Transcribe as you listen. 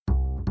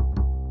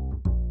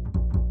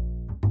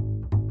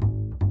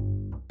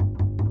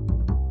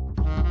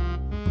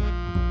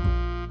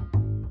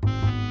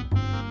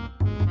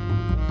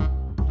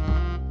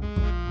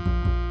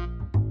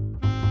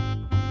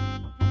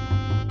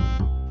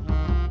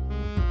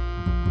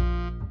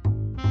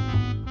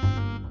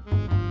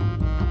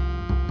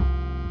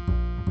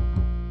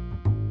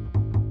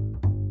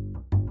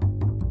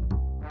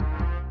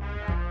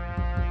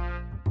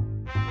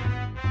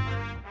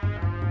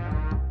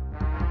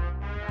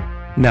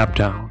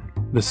Naptown,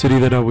 the city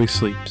that always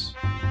sleeps.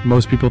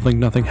 Most people think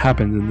nothing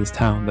happens in this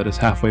town that is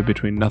halfway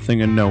between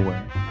nothing and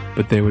nowhere,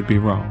 but they would be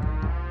wrong.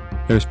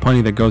 There's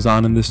plenty that goes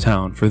on in this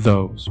town for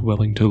those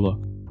willing to look.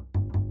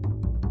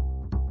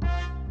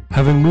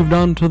 Having moved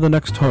on to the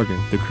next target,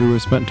 the crew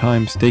has spent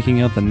time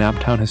staking out the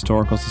Naptown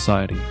Historical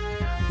Society.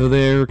 Though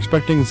they are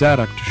expecting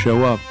Zadok to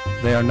show up,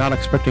 they are not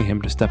expecting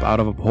him to step out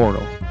of a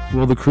portal.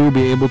 Will the crew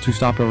be able to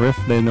stop a rift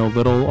they know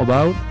little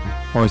about?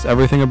 Or is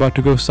everything about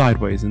to go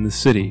sideways in the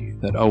city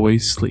that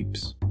always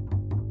sleeps?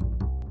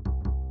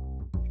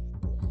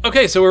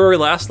 Okay, so where we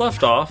last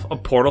left off, a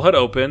portal had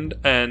opened,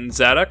 and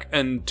Zadok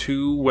and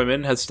two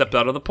women had stepped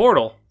out of the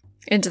portal.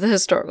 Into the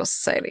Historical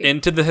Society.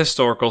 Into the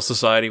Historical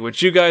Society,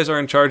 which you guys are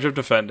in charge of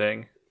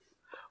defending.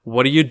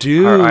 What do you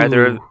do? Are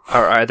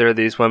either of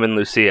these women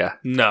Lucia?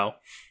 No.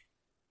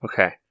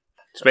 Okay.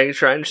 Just making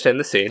sure I understand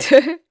the scene.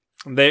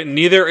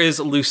 Neither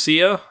is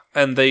Lucia,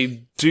 and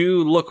they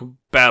do look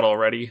battle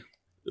ready.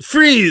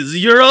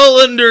 Freeze! You're all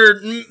under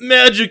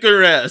magic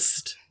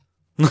arrest.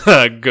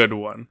 Good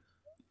one.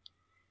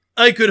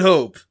 I could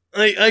hope.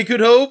 I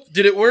could hope.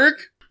 Did it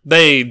work?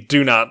 They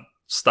do not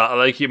stop.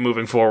 They keep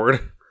moving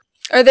forward.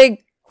 Are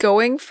they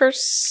going for,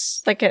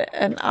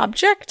 an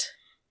object?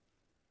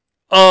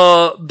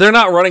 They're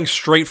not running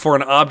straight for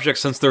an object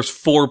since there's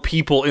 4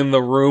 people in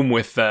the room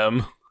with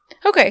them.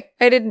 Okay,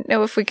 I didn't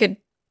know if we could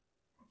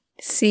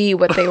see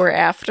what they were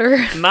after.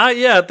 Not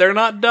yet. They're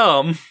not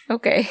dumb.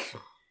 Okay.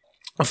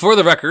 For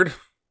the record,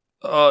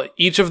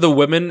 each of the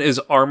women is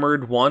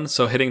armored 1,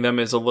 so hitting them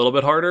is a little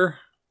bit harder.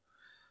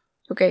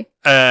 Okay.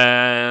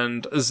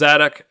 And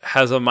Zadok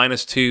has a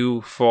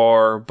 -2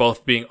 for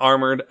both being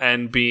armored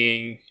and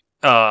being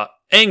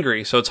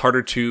angry, so it's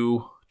harder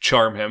to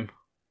charm him.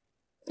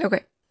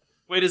 Okay.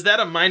 Wait, is that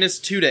a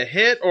 -2 to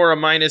hit or a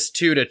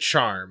 -2 to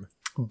charm?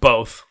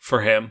 Both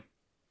for him.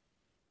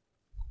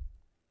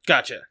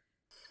 Gotcha.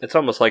 It's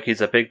almost like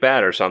he's a big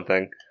bat or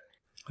something.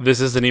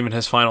 This isn't even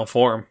his final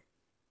form.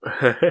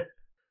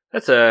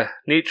 That's a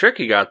neat trick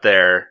you got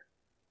there,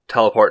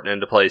 teleporting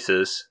into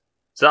places.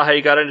 Is that how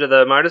you got into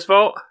the Midas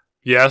Vault?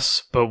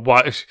 Yes, but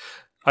why?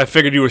 I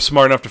figured you were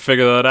smart enough to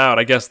figure that out.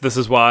 I guess this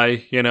is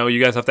why,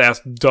 you guys have to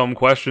ask dumb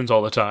questions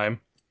all the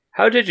time.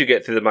 How did you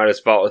get through the Midas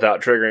Vault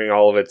without triggering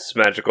all of its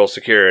magical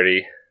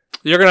security?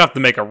 You're going to have to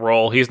make a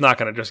roll. He's not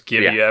going to just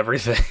give you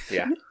everything.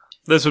 Yeah.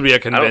 This would be a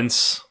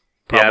convince.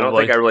 Yeah, I don't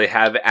think I really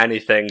have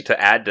anything to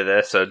add to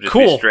this, so just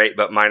be straight,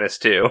 but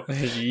 -2.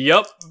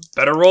 Yup.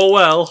 Better roll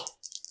well.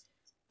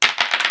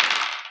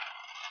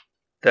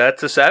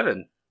 That's a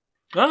 7.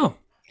 Oh.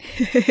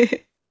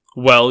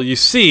 Well, you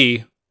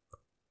see,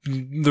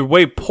 the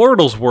way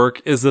portals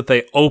work is that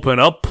they open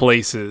up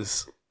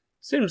places.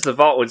 Seems the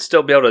vault would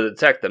still be able to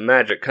detect the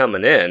magic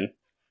coming in.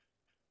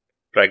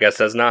 But I guess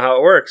that's not how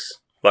it works.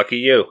 Lucky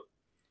you.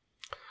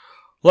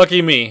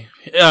 Lucky me.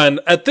 And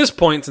at this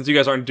point, since you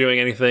guys aren't doing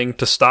anything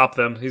to stop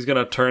them, he's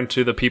going to turn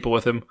to the people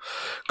with him.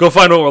 Go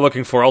find what we're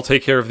looking for. I'll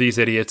take care of these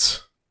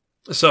idiots.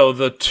 So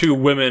the 2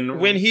 women...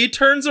 When he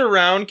turns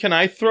around, can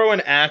I throw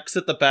an axe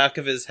at the back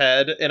of his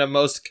head in a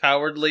most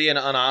cowardly and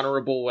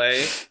unhonorable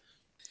way?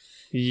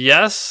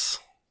 Yes.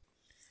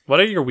 What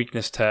are your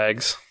weakness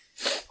tags?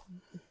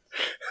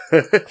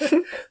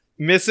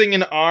 Missing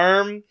an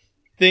arm,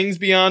 things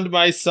beyond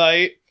my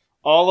sight,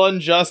 all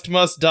unjust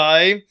must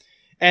die,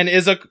 and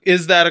is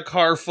that a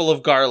car full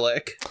of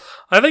garlic?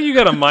 I think you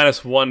got a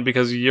 -1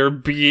 because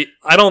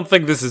I don't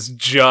think this is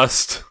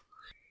just.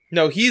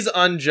 No, he's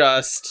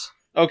unjust.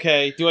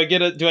 Okay, do I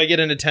get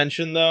an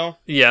attention though?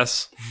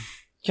 Yes.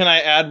 Can I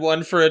add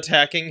 1 for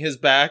attacking his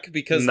back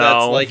because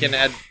that's like an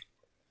ad?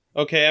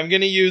 Okay, I'm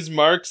gonna use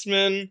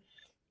marksman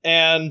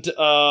and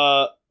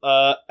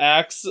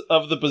axe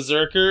of the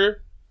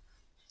berserker.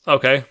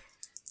 Okay.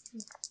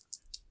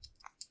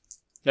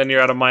 Then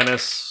you're at a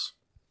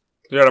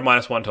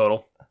 -1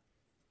 total.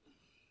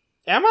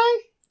 Am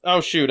I? Oh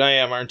shoot, I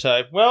am, aren't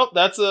I? Well,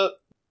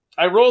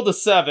 I rolled a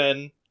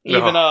 7,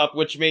 even up,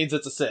 which means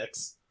it's a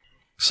 6.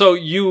 So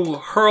you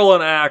hurl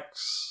an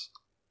axe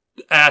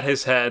at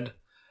his head,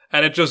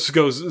 and it just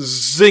goes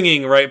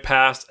zinging right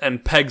past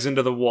and pegs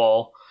into the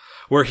wall,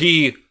 where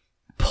he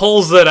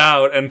pulls it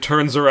out and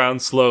turns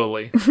around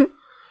slowly.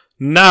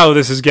 Now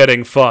this is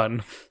getting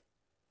fun.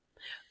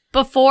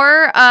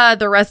 Before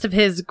the rest of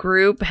his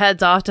group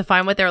heads off to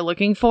find what they're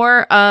looking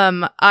for,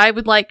 I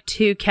would like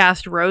to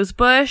cast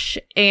Rosebush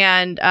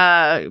and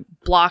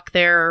block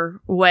their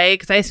way,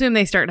 because I assume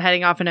they start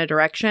heading off in a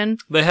direction.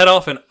 They head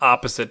off in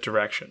opposite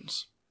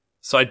directions.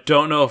 So I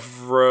don't know if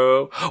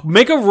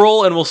make a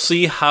roll and we'll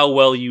see how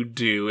well you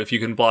do, if you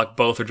can block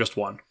both or just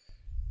one.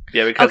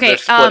 Yeah, because they're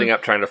splitting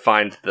up trying to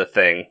find the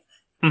thing.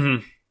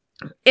 Mm-hmm.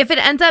 If it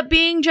ends up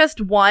being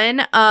just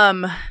one,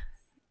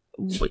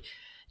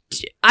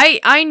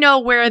 I know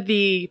where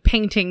the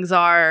paintings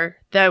are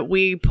that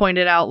we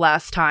pointed out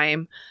last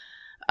time.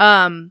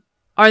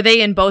 Are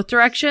they in both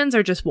directions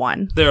or just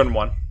one? They're in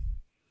one.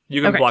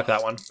 You can block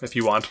that one if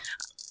you want.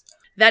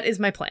 That is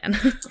my plan.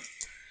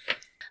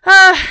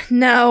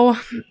 No.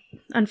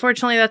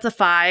 Unfortunately, that's a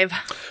 5.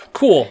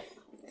 Cool.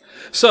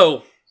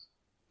 So,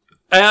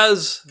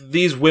 As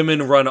these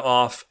women run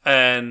off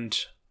and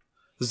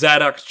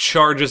Zadok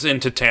charges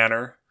into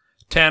Tanner,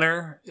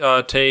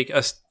 take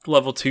a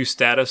level 2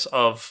 status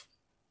of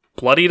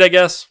bloodied, I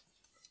guess,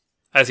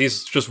 as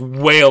he's just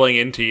wailing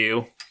into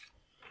you.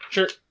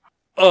 Sure.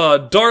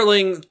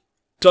 Darling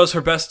does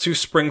her best to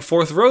spring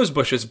forth rose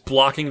bushes,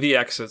 blocking the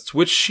exits,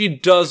 which she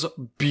does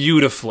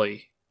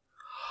beautifully.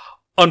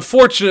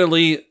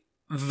 Unfortunately,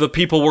 the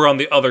people were on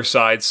the other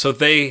side, so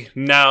they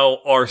now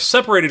are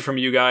separated from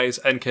you guys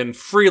and can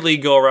freely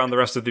go around the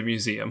rest of the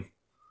museum.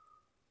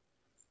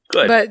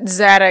 Good. But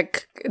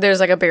Zadok, there's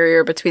like a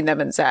barrier between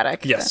them and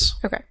Zadok. Yes.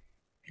 Then. Okay.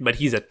 But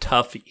he's a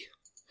toughie.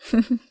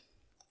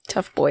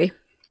 Tough boy.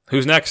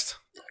 Who's next?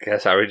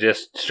 Guess are we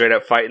just straight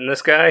up fighting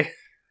this guy?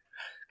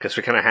 Guess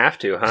we kind of have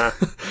to, huh?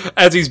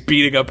 As he's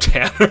beating up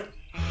Tanner.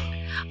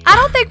 I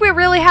don't think we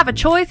really have a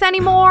choice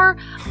anymore.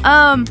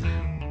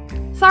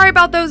 Sorry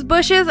about those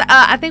bushes.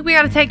 I think we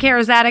gotta take care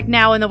of Zadok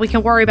now, and then we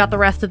can worry about the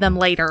rest of them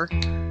later.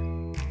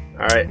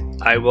 Alright,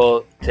 I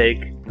will take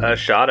a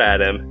shot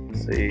at him.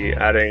 See,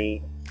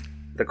 adding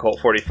the Colt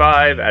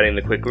 45, adding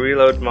the quick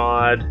reload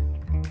mod,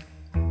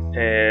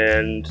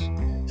 and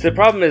so the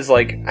problem is,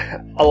 like,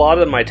 a lot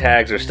of my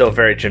tags are still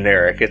very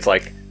generic. It's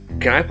like,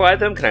 can I apply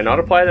them? Can I not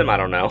apply them? I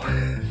don't know.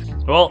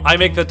 Well, I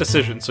make that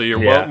decision, so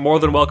you're more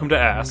than welcome to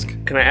ask.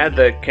 Can I add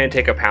the can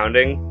take a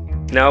pounding?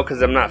 No,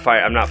 because I'm not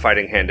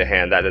fighting hand to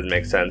hand. That doesn't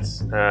make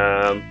sense.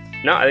 No,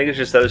 I think it's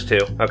just those two.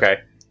 Okay.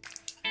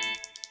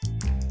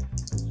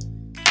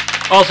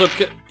 Also,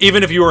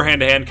 even if you were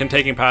hand to hand, can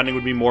taking pounding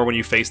would be more when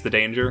you face the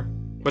danger,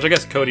 which I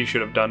guess Cody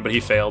should have done, but he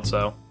failed.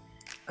 So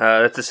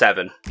that's a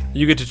 7.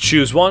 You get to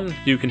choose one.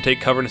 You can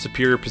take cover in a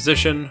superior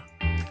position.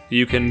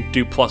 You can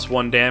do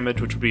 +1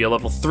 damage, which would be a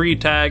level 3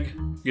 tag.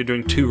 You're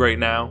doing 2 right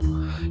now.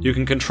 You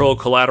can control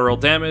collateral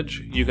damage.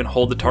 You can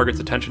hold the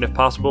target's attention if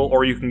possible,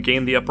 or you can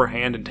gain the upper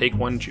hand and take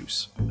 1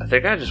 juice. I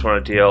think I just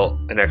want to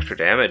deal an extra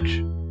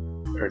damage.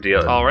 Or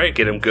All right.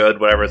 Get him good,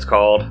 whatever it's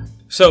called.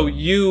 So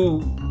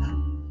you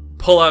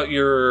pull out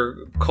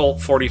your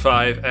Colt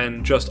 45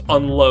 and just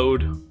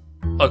unload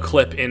a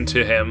clip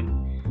into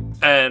him.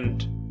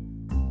 And...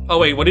 oh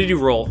wait, what did you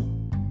roll?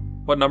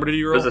 What number did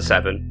you roll? It was a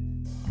 7.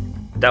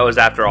 That was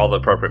after all the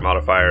appropriate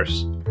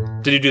modifiers.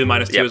 Did you do the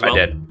 -2 as well?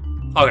 I did.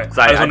 Okay, I just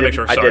wanted to make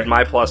sure. I Sorry. did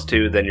my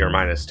 +2, then your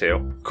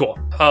 -2. Cool.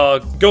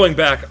 Going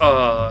back,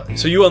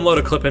 so you unload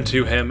a clip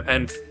into him,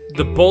 and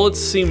the bullets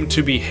seem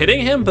to be hitting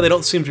him, but they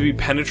don't seem to be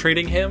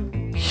penetrating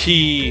him.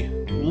 He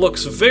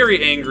looks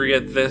very angry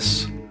at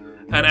this,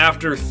 and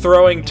after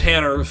throwing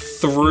Tanner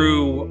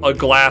through a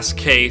glass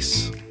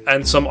case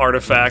and some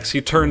artifacts,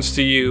 he turns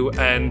to you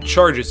and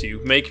charges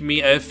you. Make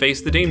me a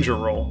face the danger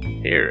roll.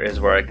 Here is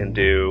where I can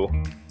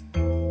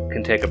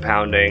take a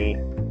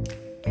pounding.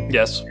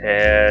 Yes.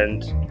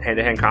 And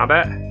hand-to-hand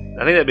combat? I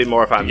think that'd be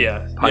more if I'm punch.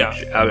 Yeah. Oh,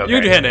 okay. You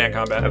can do hand-to-hand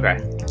combat. Okay.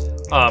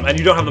 And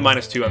you don't have the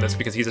 -2 on this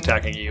because he's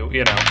attacking you,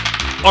 you know.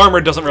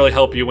 Armor doesn't really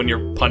help you when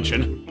you're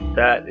punching.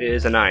 That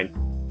is a 9.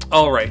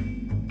 Alright.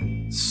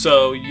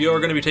 So you're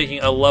going to be taking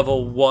a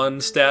level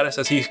 1 status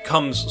as he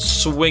comes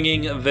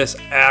swinging this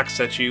axe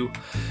at you.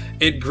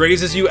 It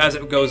grazes you as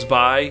it goes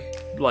by,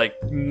 like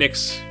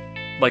nicks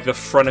like the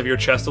front of your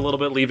chest a little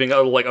bit, leaving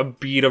a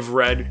bead of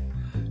red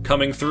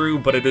coming through,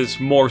 but it is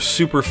more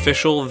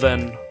superficial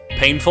than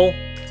painful.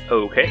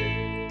 Okay.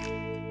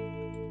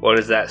 What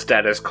is that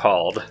status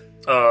called?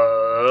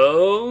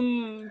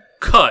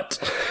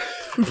 Cut.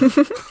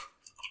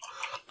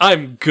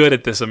 I'm good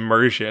at this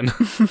immersion.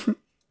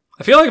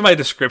 I feel like my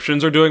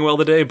descriptions are doing well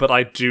today, but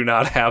I do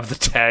not have the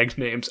tag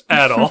names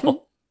at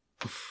all.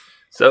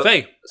 So,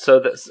 Faye. So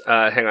this,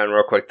 hang on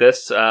real quick.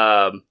 This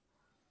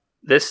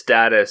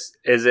status,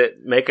 is it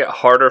make it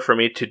harder for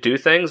me to do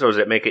things, or does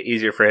it make it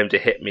easier for him to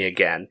hit me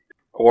again?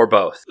 Or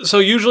both? So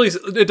usually,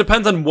 it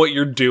depends on what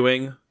you're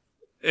doing.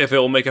 If it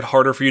will make it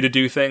harder for you to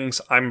do things.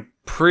 I'm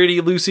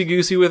pretty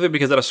loosey-goosey with it,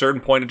 because at a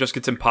certain point, it just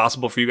gets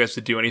impossible for you guys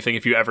to do anything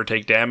if you ever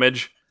take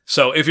damage.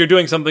 So if you're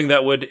doing something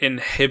that would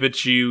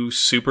inhibit you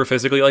super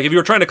physically, like if you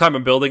were trying to climb a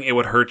building, it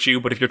would hurt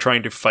you, but if you're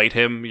trying to fight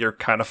him, you're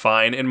kind of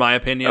fine, in my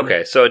opinion.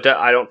 Okay, so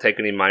I don't take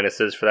any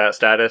minuses for that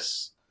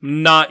status?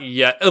 Not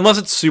yet. Unless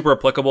it's super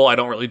applicable, I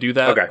don't really do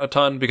that a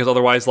ton, because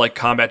otherwise, like,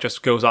 combat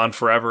just goes on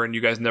forever and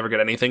you guys never get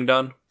anything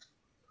done.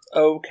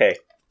 Okay.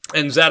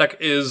 And Zadok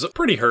is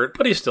pretty hurt,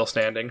 but he's still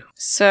standing.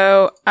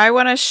 So I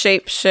want to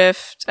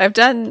shapeshift.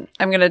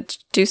 I'm going to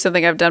do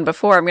something I've done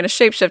before. I'm going to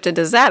shapeshift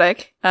into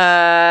Zadok,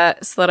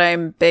 so that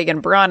I'm big and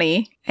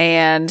brawny,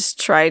 and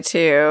try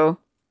to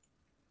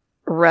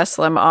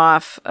wrestle him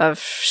off of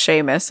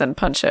Seamus and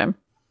punch him.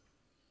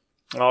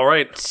 All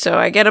right. So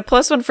I get a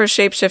 +1 for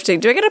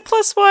shapeshifting. Do I get a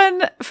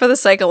 +1 for the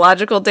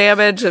psychological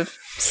damage of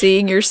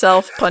seeing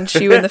yourself punch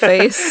you in the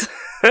face?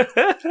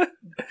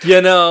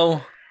 You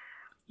know,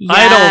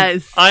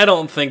 yes. I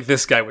don't think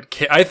this guy would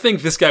care. I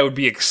think this guy would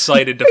be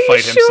excited to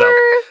fight himself.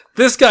 Sure?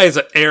 This guy's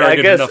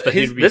arrogant enough that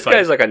he'd be This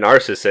guy's like a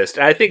narcissist,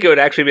 and I think it would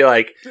actually be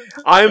like,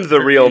 I'm the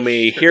real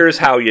me, here's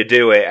how you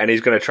do it, and he's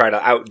going to try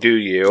to outdo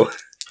you.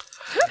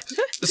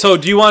 So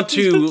do you want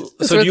to?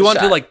 Do you want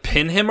to like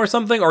pin him or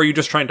something, or are you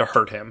just trying to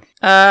hurt him?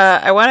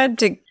 I wanted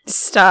to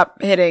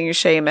stop hitting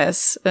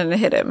Seamus and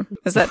hit him.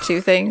 Is that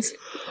two things?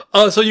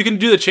 So you can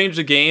do the change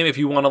the game if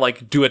you want to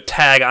like do a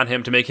tag on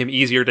him to make him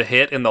easier to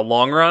hit in the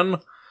long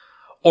run,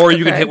 or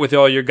you can hit with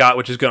all you got,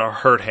 which is going to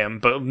hurt him,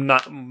 but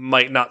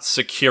might not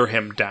secure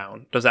him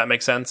down. Does that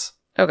make sense?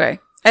 Okay,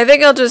 I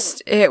think I'll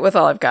just hit with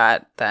all I've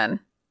got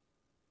then.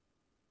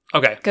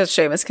 Okay, because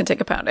Seamus can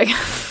take a pounding.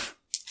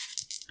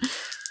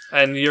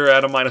 And you're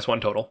at a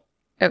 -1 total.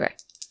 Okay.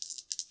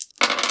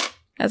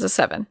 As a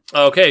 7.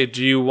 Okay,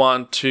 do you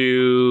want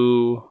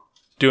to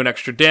do an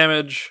extra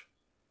damage?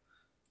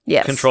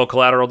 Yes. Control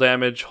collateral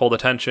damage, hold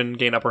attention,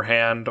 gain upper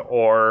hand,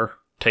 or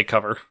take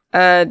cover?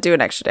 Do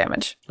an extra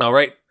damage. All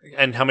right.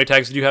 And how many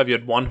tags did you have? You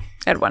had 1?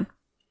 I had 1.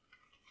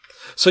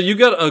 So you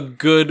got a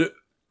good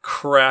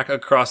crack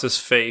across his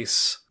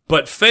face.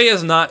 But Faye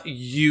is not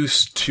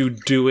used to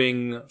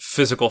doing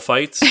physical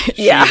fights.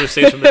 She usually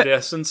stays from the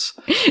distance.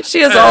 She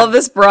has all of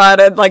this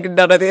brawn and like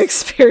none of the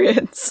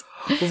experience.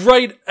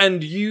 Right,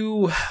 and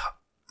your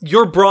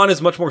brawn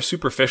is much more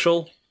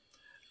superficial.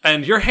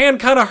 And your hand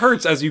kind of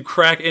hurts as you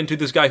crack into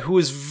this guy who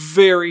is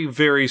very,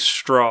 very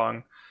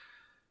strong.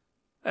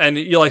 And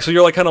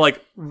you're kind of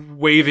like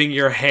waving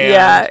your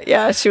hand.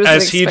 Yeah, she was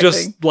as he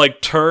just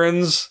like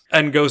turns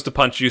and goes to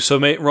punch you. So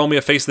roll me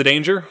a face the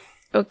danger.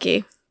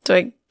 Okay. Do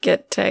I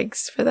get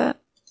tags for that?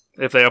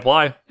 If they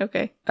apply.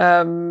 Okay.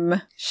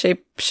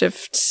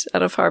 Shapeshift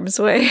out of harm's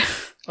way.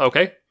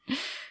 Okay.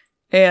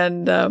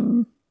 And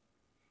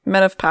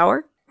Men of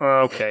Power.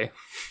 Okay.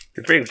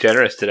 You're being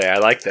generous today. I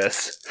like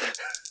this.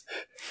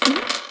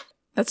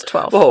 That's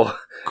 12. Whoa.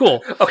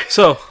 Cool. Okay.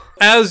 So,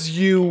 as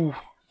you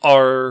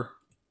are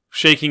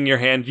shaking your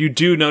hand, you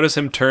do notice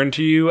him turn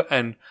to you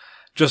and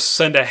just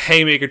send a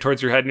haymaker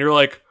towards your head, and you're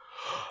like,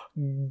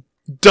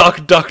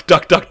 duck, duck,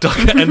 duck, duck, duck,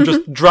 and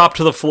just drop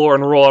to the floor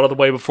and roll out of the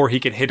way before he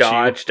can hit you.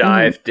 Dodge,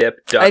 dive,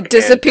 dip, duck, I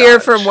disappear and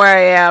dodge. from where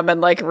I am and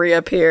like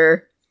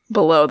reappear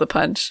below the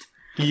punch.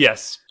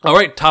 Yes. All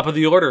right, top of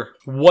the order.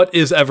 What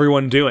is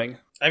everyone doing?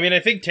 I mean, I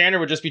think Tanner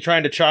would just be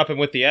trying to chop him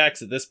with the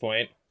axe at this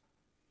point.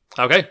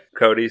 Okay.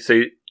 Cody, so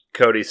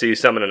you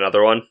summon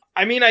another one?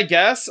 I mean, I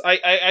guess.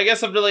 I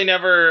guess I've really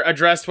never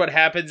addressed what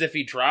happens if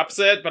he drops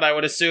it, but I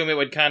would assume it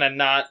would kind of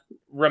not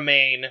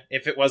remain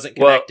if it wasn't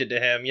connected to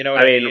him. You know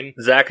what I mean?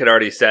 Zach had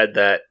already said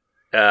that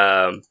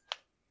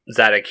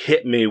Zadok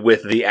hit me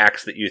with the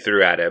axe that you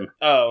threw at him.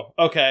 Oh,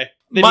 okay.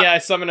 Then I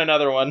summon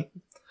another one.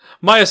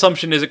 My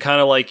assumption is it kind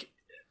of like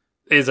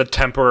is a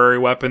temporary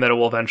weapon that it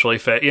will eventually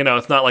fit. You know,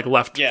 it's not like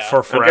left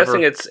for forever.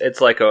 I'm guessing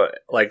it's like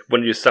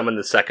when you summon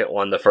the second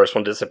one, the first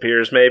one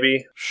disappears,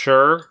 maybe?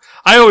 Sure.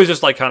 I always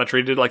just like kind of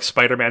treated it like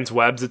Spider-Man's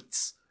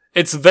webs.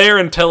 It's there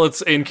until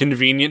it's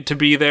inconvenient to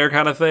be there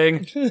kind of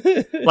thing.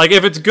 Like,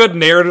 if it's good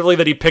narratively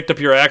that he picked up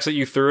your axe that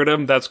you threw at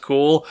him, that's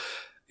cool.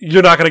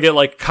 You're not going to get,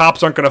 like,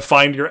 cops aren't going to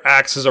find your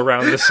axes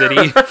around the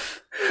city.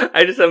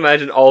 I just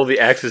imagine all the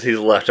axes he's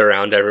left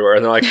around everywhere,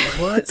 and they're like,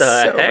 what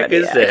the heck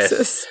is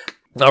this?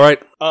 All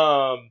right.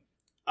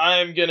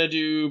 I'm gonna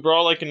do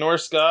Brawl Like a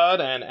Norse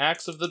God and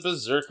Axe of the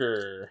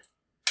Berserker.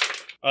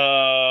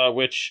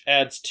 Which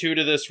adds 2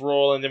 to this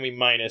roll, and then we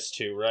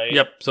 -2, right?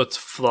 Yep, so it's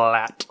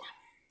flat.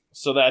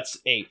 So that's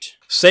 8.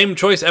 Same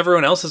choice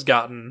everyone else has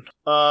gotten.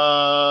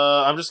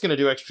 I'm just gonna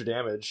do extra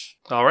damage.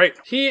 All right.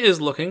 He is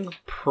looking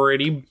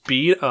pretty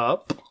beat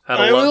up.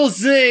 I will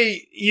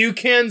say, you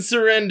can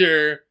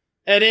surrender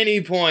at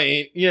any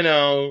point, you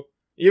know.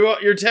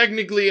 You're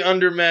technically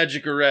under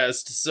magic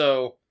arrest,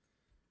 so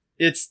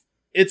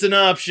it's an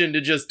option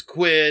to just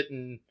quit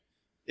and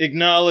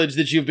acknowledge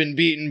that you've been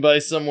beaten by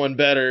someone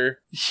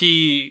better.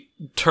 He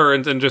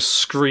turns and just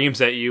screams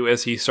at you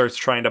as he starts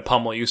trying to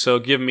pummel you, so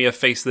give me a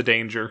face the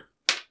danger.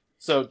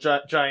 So,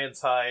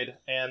 Giant's Hide,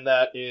 and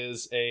that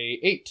is a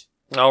 8.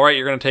 Alright,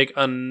 you're going to take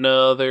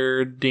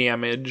another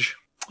damage.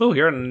 Oh,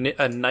 you're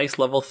a nice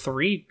level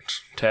 3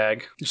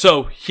 tag.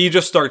 So, he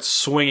just starts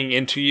swinging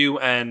into you,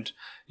 and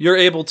you're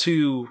able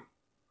to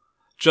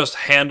just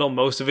handle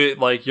most of it.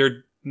 Like,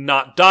 you're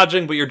not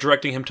dodging, but you're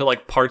directing him to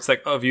like parts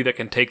of you that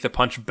can take the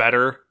punch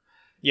better.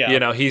 Yeah. You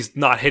know, he's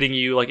not hitting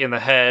you like in the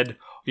head.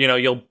 You know,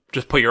 you'll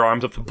just put your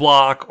arms up to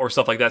block or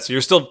stuff like that. So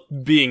you're still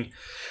being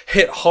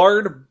hit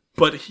hard,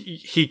 but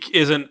he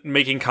isn't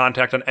making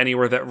contact on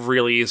anywhere that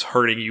really is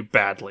hurting you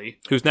badly.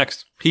 Who's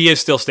next? He is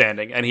still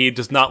standing, and he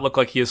does not look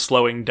like he is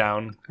slowing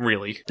down,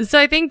 really. So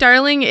I think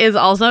Darling is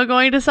also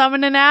going to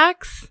summon an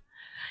axe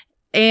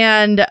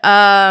and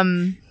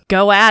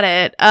go at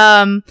it.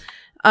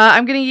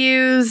 I'm going to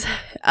use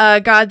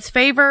God's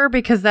Favor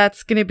because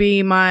that's going to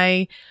be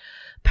my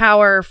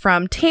power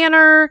from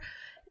Tanner.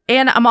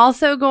 And I'm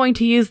also going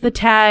to use the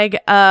tag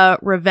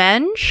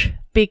Revenge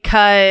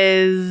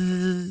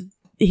because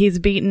he's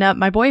beaten up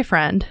my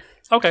boyfriend.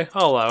 Okay,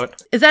 I'll allow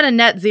it. Is that a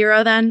net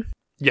 0 then?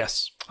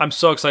 Yes. I'm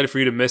so excited for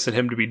you to miss and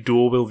him to be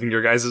dual wielding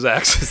your guys'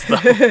 axes,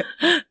 though.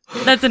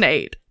 That's an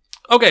 8.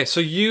 Okay, so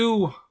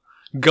you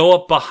go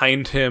up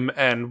behind him,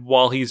 and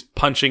while he's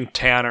punching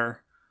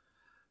Tanner,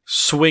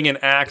 swing an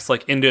axe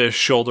like into his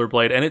shoulder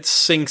blade, and it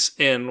sinks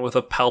in with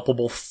a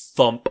palpable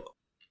thump.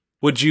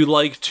 Would you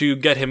like to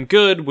get him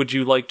good? Would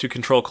you like to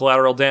control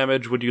collateral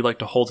damage? Would you like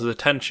to hold his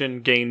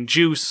attention, gain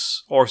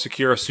juice, or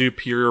secure a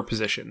superior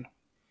position?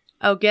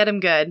 Oh, get him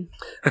good.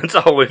 That's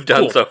all we've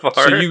done so far.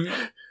 So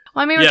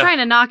Well, I mean, we're trying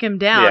to knock him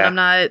down. Yeah. I'm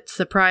not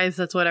surprised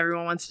that's what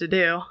everyone wants to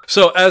do.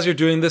 So as you're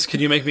doing this, can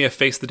you make me a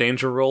face the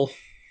danger roll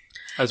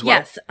as well?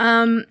 Yes.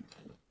 And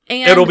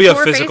it'll be a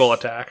for physical face-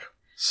 attack.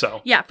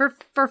 So Yeah,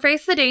 for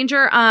face the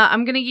danger,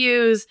 I'm gonna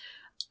use.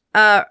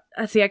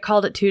 Let's see, I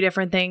called it 2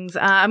 different things.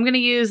 I'm gonna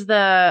use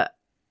the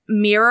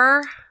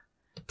mirror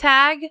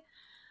tag,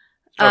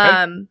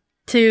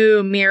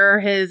 to mirror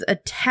his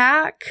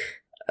attack.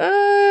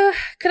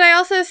 Could I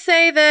also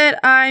say that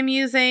I'm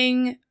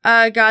using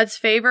God's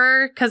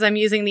favor because I'm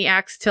using the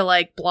axe to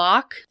like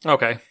block?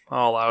 okay,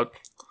 I'll allow it.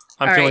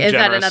 I'm All feeling right,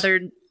 generous.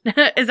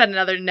 is that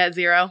another net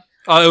 0?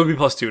 It would be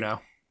 +2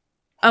 now.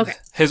 Okay,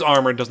 His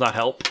armor does not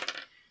help.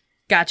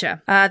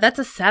 gotcha. That's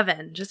a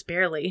 7, just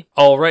barely.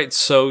 All right,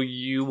 so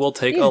you will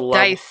take These a level.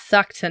 dice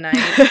suck tonight.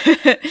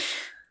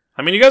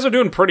 I mean, you guys are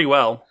doing pretty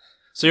well.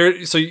 So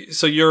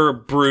you're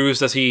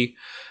bruised as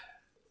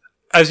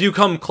you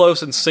come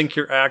close and sink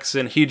your axe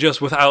in. He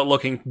just, without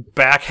looking,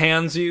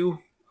 backhands you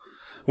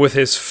with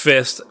his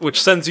fist,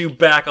 which sends you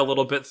back a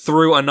little bit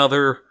through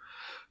another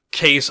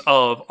case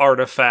of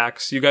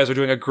artifacts. You guys are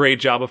doing a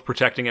great job of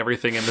protecting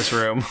everything in this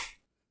room.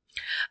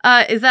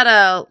 Is that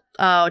a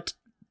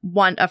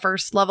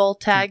first level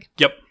tag?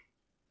 Yep.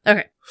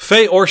 Okay.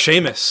 Faye or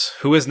Seamus,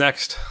 who is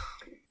next?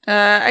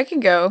 I can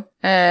go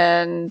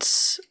and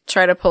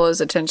try to pull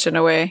his attention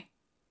away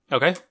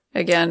Okay.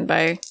 again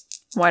by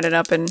winding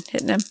up and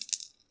hitting him.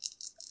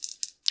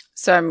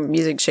 So I'm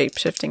using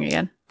shape-shifting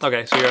again.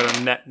 Okay, so you're at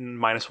a net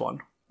 -1.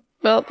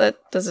 Well, that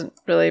doesn't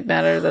really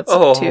matter. That's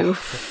Oh. 2.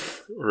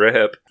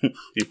 Rip.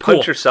 You punch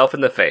Cool. yourself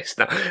in the face.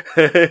 No.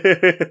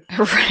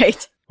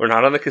 Right. We're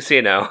not on the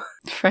casino.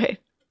 Right.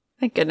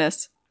 Thank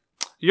goodness.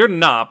 You're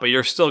not, but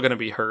you're still going to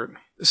be hurt.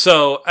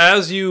 So,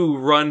 as you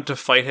run to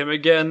fight him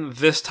again,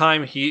 this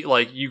time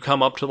you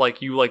come up to,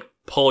 you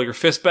pull your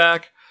fist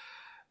back,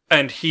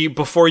 and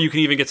before you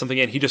can even get something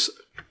in, he just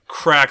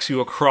cracks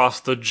you across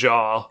the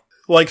jaw.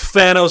 Like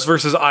Thanos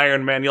versus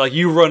Iron Man,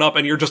 you run up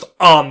and you're just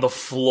on the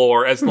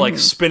floor as,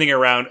 spinning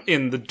around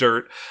in the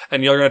dirt,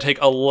 and you're going to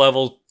take a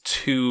level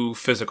 2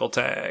 physical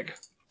tag.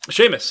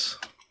 Seamus.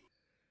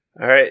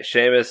 Alright,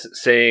 Seamus,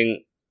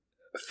 seeing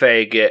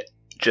Faye get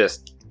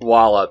just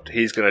walloped,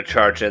 he's gonna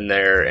charge in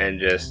there and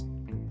just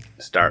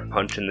start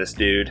punching this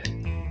dude.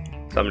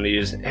 So I'm gonna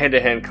use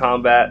hand-to-hand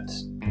combat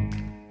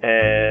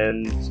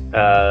and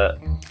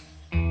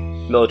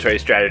military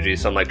strategy,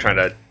 so I'm trying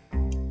to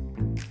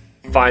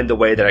find the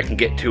way that I can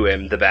get to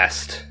him the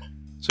best.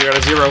 So you're at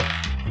a 0.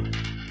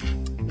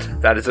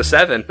 That is a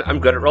 7. I'm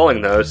good at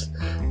rolling those.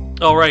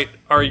 Alright,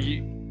 are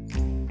you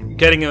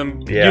getting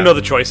him? Yeah. You know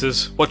the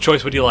choices. What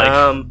choice would you like?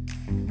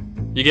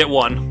 You get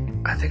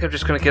 1. I think I'm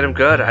just gonna get him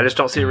good. I just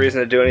don't see a reason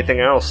to do anything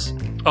else.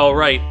 All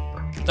right.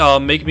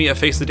 Make me a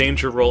face the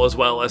danger roll as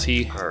well, as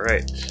he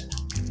Alright.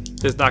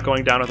 is not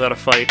going down without a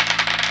fight.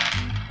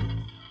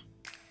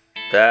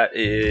 That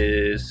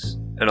is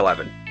an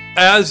 11.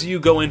 As you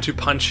go in to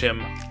punch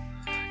him,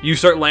 you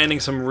start landing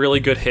some really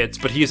good hits,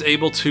 but he is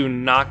able to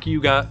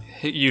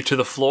hit you to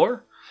the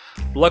floor.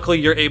 Luckily,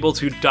 you're able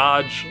to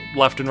dodge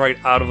left and right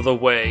out of the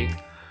way.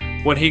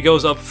 When he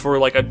goes up for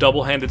a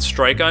double-handed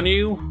strike on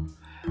you,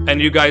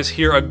 and you guys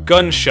hear a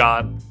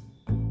gunshot,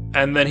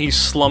 and then he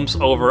slumps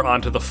over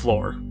onto the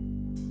floor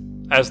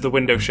as the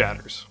window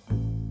shatters.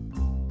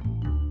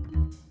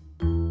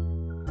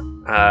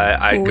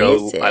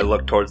 I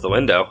look towards the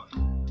window.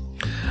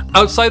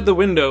 Outside the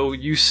window,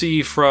 you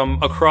see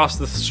from across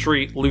the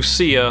street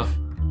Lucia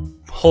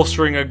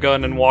holstering a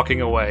gun and walking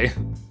away.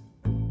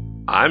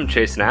 I'm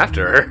chasing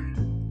after her.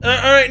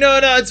 Alright, no,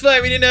 it's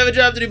fine. We didn't have a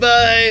job to do.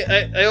 Bye.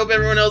 I hope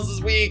everyone else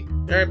is weak.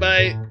 Alright,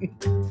 bye.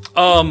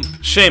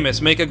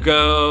 Seamus, make a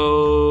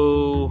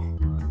go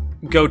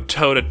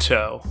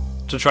toe-to-toe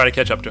to try to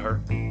catch up to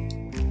her.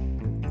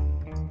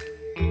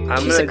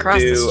 She's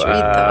across the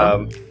street,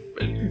 though.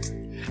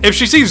 If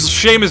she sees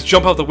Seamus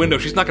jump out the window,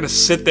 she's not going to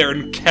sit there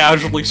and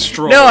casually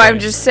stroll. No, I'm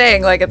just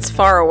saying, it's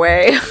far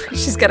away.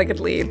 She's got a good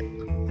lead.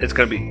 It's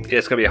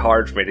gonna be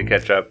hard for me to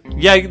catch up.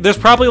 Yeah, there's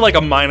probably a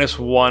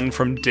 -1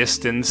 from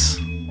distance.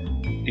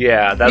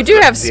 Yeah, that's You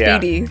do have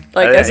speedy,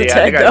 as a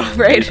tag, though,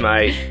 right? Use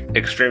my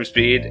extreme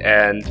speed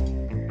and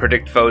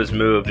predict foe's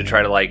move to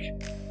try to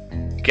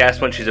guess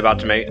when she's about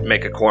to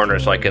make a corner,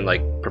 so I can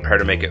prepare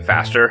to make it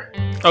faster.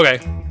 Okay.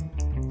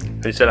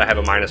 You said I have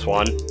a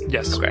 -1.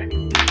 Yes. Okay.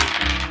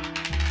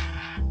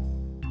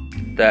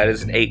 That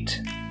is an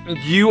 8.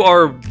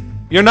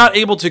 You're not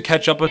able to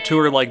catch up to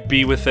her,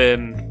 be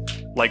within,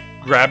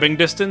 grabbing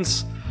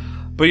distance,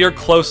 but you're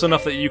close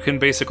enough that you can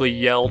basically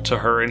yell to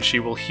her and she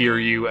will hear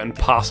you and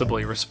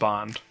possibly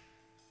respond.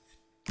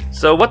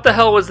 So what the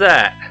hell was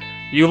that?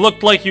 You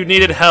looked like you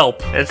needed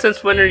help. And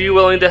since when are you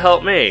willing to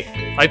help me?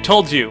 I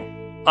told you,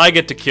 I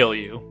get to kill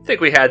you.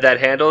 Think we had that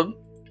handled.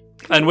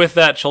 And with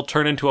that, she'll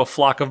turn into a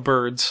flock of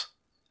birds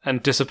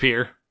and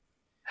disappear.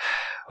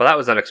 Well, that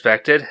was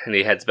unexpected, and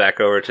he heads back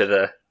over to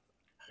the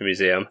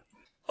museum.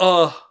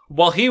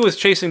 While he was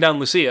chasing down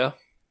Lucia,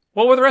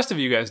 what were the rest of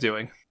you guys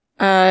doing?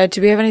 Do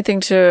we have anything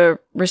to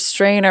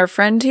restrain our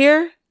friend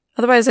here?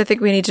 Otherwise, I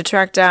think we need to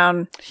track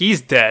down... He's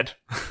dead.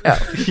 Oh,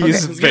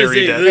 He's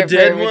very dead. The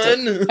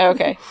dead one?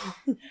 Okay.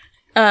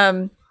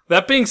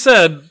 That being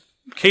said,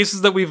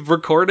 cases that we've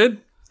recorded,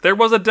 there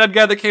was a dead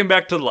guy that came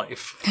back to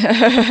life.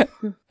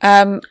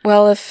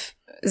 Well, if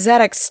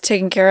Zadok's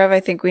taken care of, I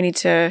think we need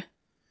to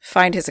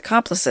find his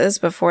accomplices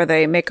before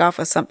they make off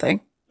with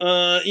something.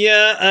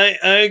 Yeah,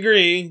 I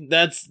agree.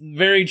 That's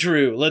very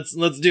true.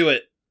 Let's do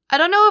it. I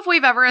don't know if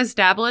we've ever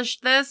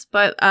established this,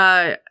 but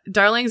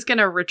Darling's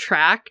gonna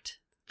retract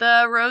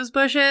the rose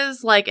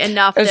bushes, like,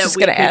 enough I was that just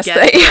we gonna could ask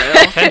get that.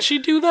 through. Can she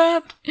do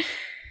that? I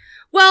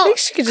Well, think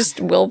she could just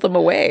will them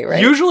away,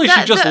 right? Usually she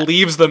That- just that-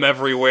 leaves them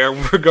everywhere,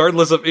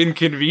 regardless of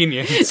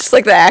inconvenience. Just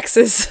like the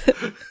axes.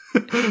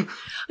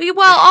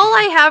 well, all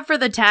I have for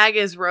the tag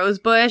is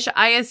rosebush.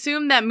 I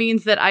assume that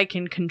means that I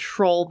can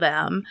control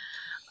them.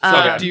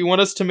 Okay. Do you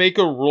want us to make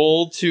a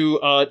roll to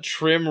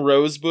trim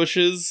rose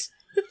bushes?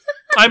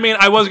 I mean,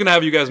 I was going to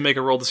have you guys make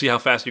a roll to see how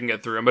fast you can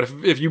get through them, but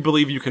if you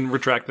believe you can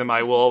retract them,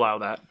 I will allow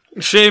that.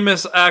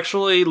 Seamus,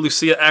 actually,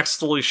 Lucia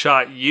accidentally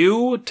shot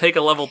you. Take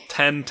a level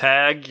 10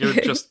 tag. You're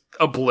just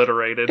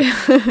obliterated.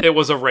 It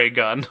was a ray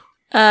gun.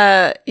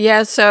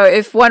 Yeah, so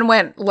if one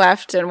went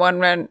left and one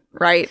went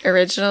right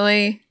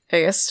originally,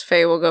 I guess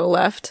Faye will go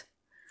left.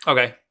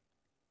 Okay.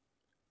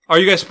 Are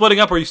you guys splitting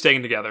up or are you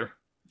staying together?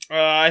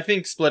 I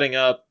think splitting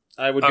up.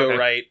 I would go Okay.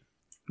 right.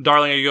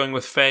 Darling, are you going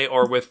with Faye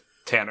or with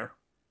Tanner?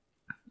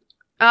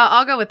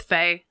 I'll go with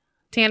Faye.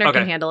 Tanner Okay.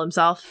 can handle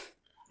himself.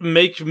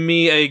 Make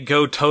me a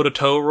go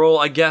toe-to-toe roll,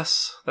 I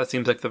guess. That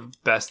seems like the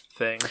best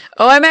thing.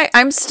 Oh,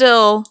 I'm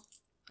still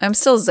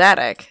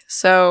Zadok,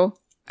 so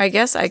I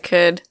guess I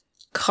could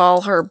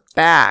call her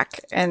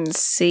back and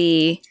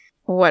see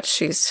what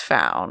she's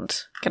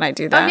found. Can I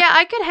do that? Yeah,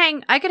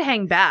 I could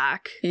hang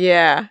back.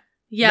 Yeah.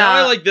 Yeah. Now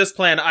I like this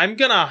plan. I'm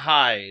gonna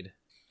hide.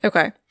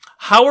 Okay.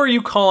 How are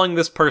you calling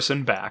this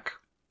person back?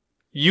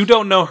 You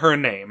don't know her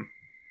name.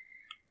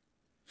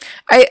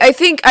 I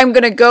think I'm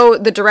gonna go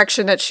the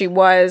direction that she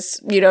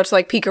was, to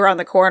like peek around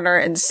the corner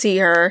and see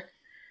her,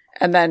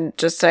 and then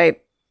just say,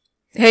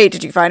 "Hey,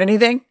 did you find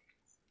anything?"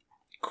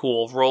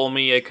 Cool. Roll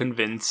me a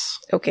convince.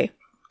 Okay.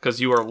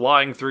 Because you are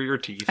lying through your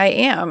teeth. I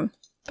am,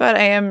 but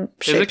I am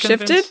Is it shapeshifted.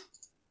 convince?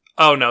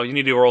 Oh no, you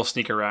need to roll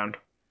sneak around.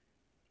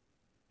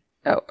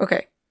 Oh,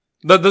 okay.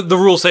 The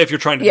rules say if you're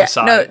trying to Yeah,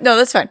 decide. no,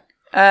 that's fine.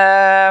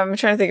 I'm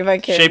trying to think if I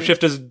can.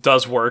 Shapeshift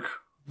does work.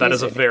 That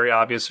is a very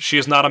obvious. She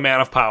is not a man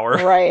of power.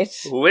 Right.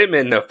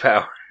 Women of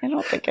power. I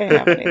don't think I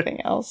have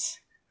anything else.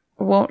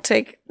 Won't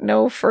take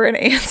no for an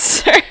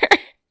answer.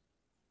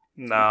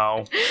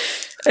 No.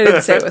 I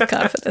didn't say it with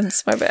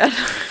confidence. My bad.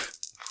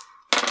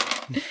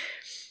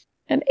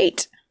 An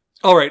 8.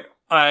 All right,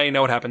 I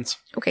know what happens.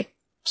 Okay.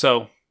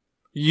 So,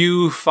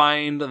 you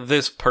find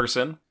this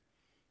person.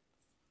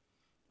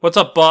 What's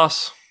up,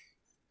 boss?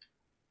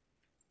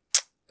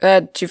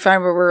 Did you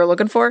find what we were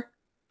looking for?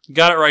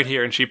 Got it right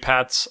here, and she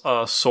pats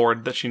a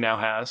sword that she now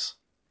has.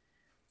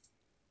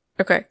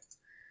 Okay.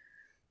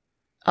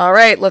 All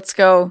right, let's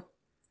go.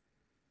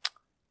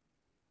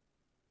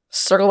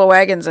 Circle the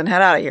wagons and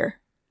head out of here.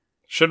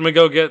 Shouldn't we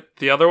go get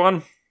the other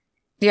one?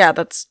 Yeah,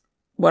 that's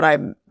what I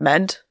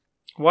meant.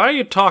 Why are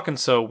you talking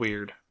so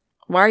weird?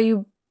 Why are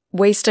you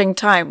wasting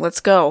time?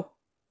 Let's go.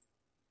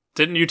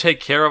 Didn't you take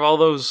care of all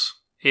those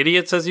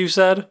idiots, as you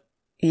said?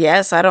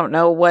 Yes, I don't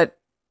know what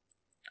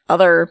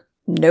other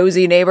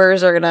nosy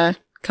neighbors are gonna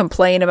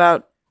complain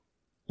about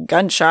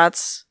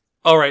gunshots.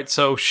 All right,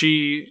 so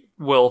she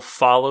will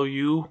follow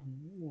you.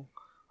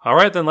 All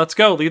right, then let's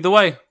go. Lead the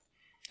way.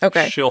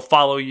 Okay. She'll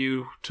follow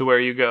you to where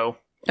you go.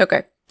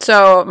 Okay.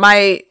 So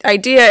my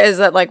idea is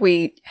that like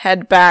we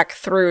head back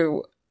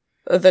through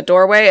the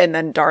doorway and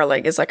then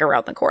Darling is like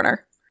around the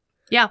corner.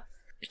 Yeah.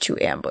 To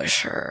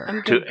ambush her.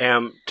 I'm To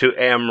good.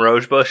 am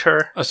Rosebush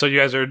her. So you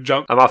guys are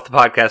I'm off the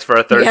podcast for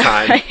a third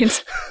time.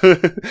 Right.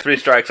 3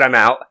 strikes, I'm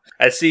out.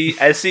 As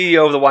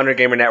CEO of the Wonder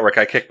Gamer Network,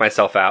 I kicked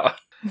myself out.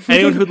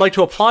 Anyone who'd like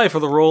to apply for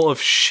the role of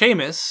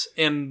Seamus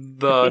in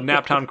the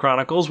Naptown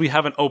Chronicles, we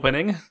have an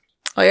opening.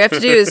 All you have to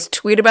do is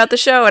tweet about the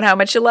show and how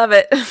much you love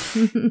it.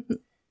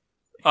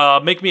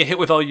 Make me a hit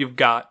with all you've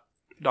got,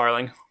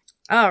 darling.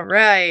 All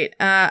right.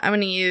 I'm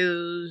going to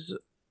use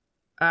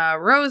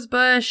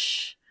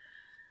Rosebush.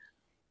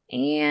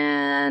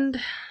 And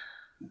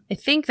I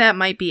think that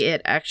might be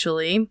it,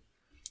 actually.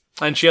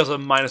 And she has a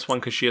 -1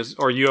 because she is,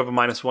 or you have a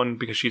 -1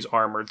 because she's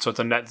armored, so it's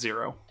a net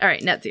 0. All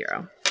right, net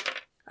 0.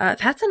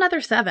 That's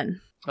another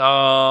 7.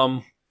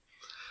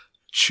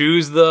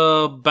 Choose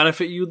the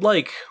benefit you'd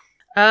like.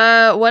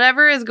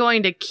 Whatever is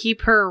going to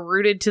keep her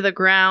rooted to the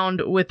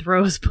ground with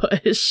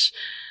Rosebush.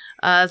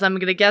 So I'm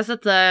going to guess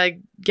it's a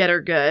get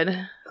her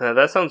good.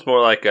 That sounds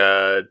more like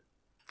a...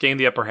 Gain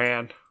the upper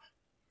hand.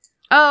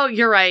 Oh,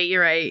 you're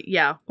right.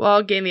 Yeah, well,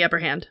 I'll gain the upper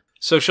hand.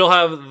 So she'll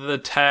have the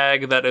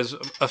tag that is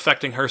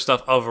affecting her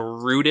stuff of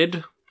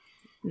rooted,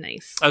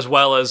 Nice. as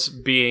well as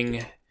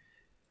being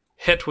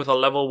hit with a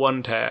level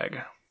 1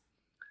 tag.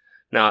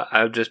 Now,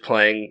 I'm just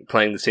playing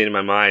the scene in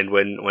my mind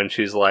when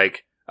she's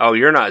like, "Oh,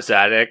 you're not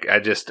Zadok."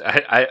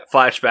 I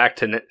flash back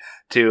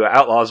to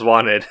Outlaws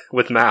Wanted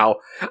with Mal.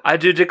 "I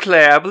do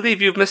declare, I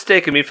believe you've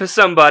mistaken me for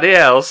somebody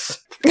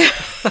else."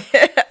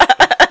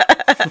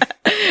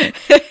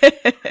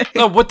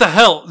 Oh, what the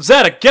hell?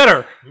 Zadok, get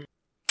her!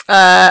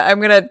 I'm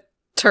gonna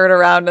turn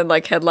around and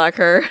headlock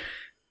her.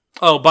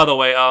 Oh, by the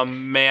way,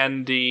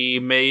 Mandy,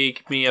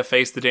 make me a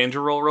face the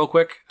danger roll real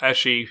quick as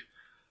she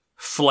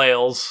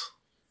flails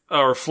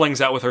or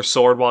flings out with her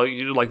sword while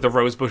the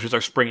rose bushes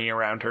are springing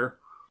around her.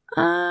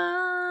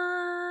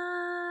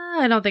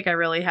 I don't think I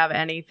really have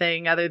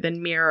anything other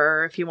than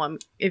mirror. If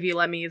you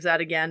let me use that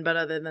again, but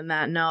other than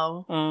that,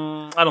 no.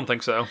 I don't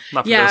think so.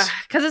 Not for this. Yeah,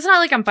 because it's not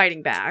like I'm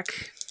fighting back.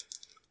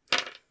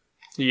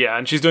 Yeah,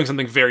 and she's doing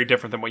something very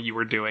different than what you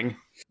were doing.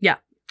 Yeah,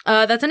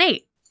 that's an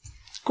 8.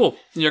 Cool.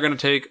 You're gonna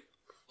take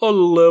a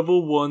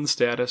level 1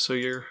 status, so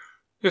you're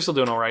still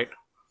doing all right.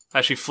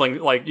 As she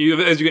as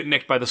you get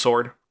nicked by the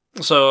sword.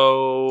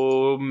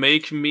 So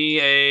make me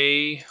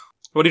a.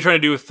 What are you trying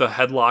to do with the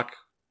headlock?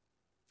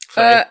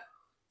 Faye?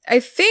 I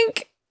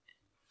think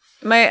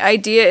my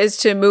idea is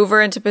to move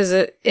her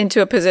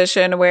into a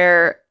position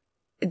where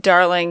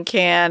Darling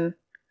can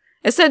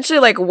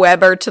essentially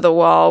web her to the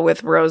wall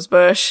with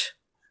Rosebush,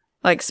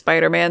 like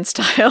Spider-Man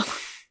style.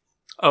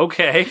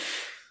 Okay.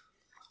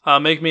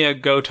 Make me a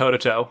go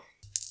toe-to-toe.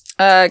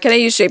 Can I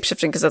use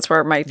shapeshifting because that's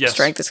where my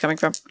strength is coming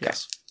from? Okay.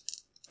 Yes.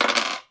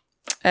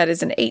 That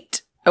is an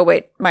 8. Oh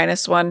wait,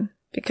 -1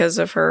 because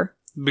of her.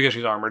 Because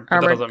she's armored.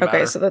 But that doesn't matter.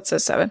 Okay, so that's a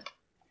 7.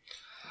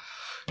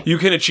 You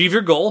can achieve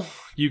your goal.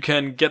 You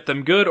can get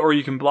them good, or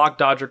you can block,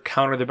 dodge, or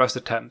counter their best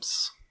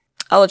attempts.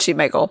 I'll achieve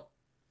my goal.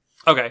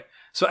 Okay.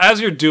 So as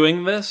you're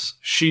doing this,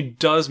 she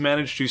does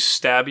manage to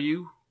stab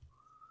you.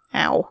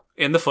 Ow.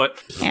 In the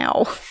foot.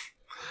 Ow.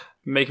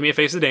 Make me a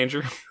face of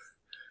danger.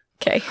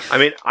 Okay. I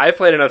mean, I've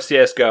played enough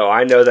CSGO.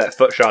 I know that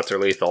foot shots are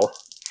lethal.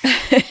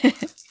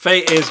 Faye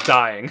is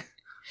dying.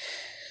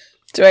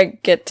 Do I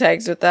get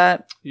tags with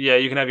that? Yeah,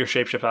 you can have your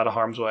shapeshift out of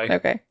harm's way.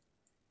 Okay.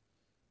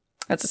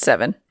 That's a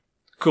 7.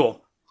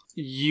 Cool.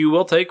 You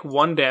will take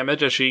 1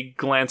 damage as she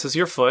glances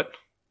your foot.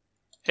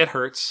 It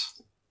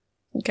hurts.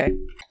 Okay.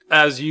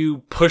 As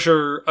you push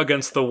her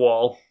against the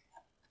wall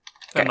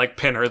and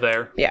pin her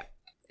there. Yeah.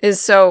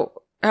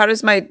 How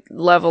does my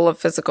level of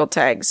physical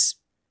tags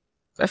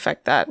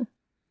affect that?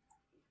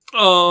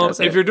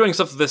 If you're doing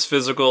stuff this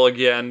physical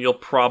again, you'll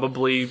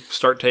probably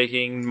start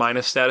taking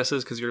minus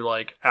statuses because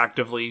you're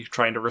actively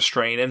trying to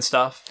restrain and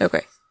stuff.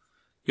 Okay.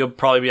 You'll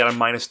probably be at a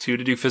 -2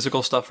 to do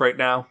physical stuff right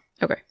now.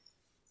 Okay.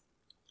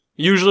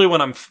 Usually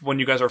when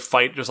you guys are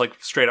just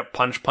straight up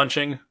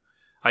punching,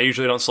 I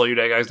usually don't slow you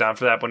guys down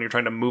for that. But when you're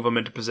trying to move them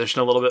into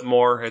position a little bit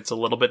more, it's a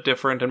little bit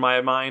different in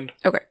my mind.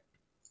 Okay.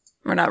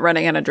 We're not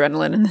running on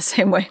adrenaline in the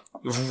same way.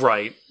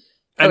 Right.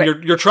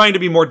 And you're trying to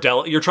be more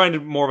you're trying to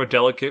more of a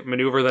delicate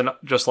maneuver than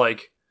just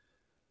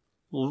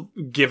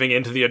giving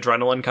into the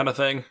adrenaline kind of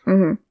thing.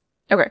 Mm-hmm.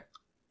 Okay.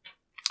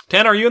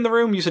 Tanner, are you in the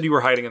room? You said you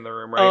were hiding in the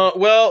room, right?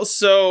 Well,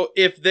 so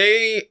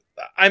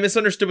I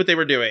misunderstood what they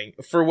were doing.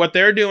 For what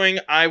they're doing,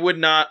 I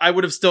would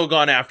have still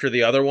gone after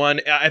the other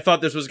one. I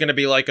thought this was going to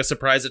be a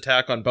surprise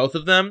attack on both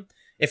of them.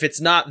 If it's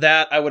not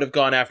that, I would have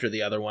gone after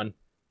the other one.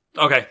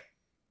 Okay.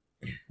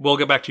 We'll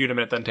get back to you in a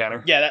minute then,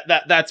 Tanner. Yeah,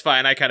 that's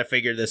fine. I kind of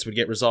figured this would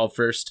get resolved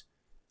first.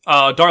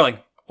 Darling,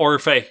 or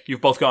Faye, you've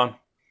both gone.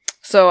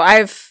 So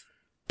I've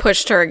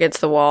pushed her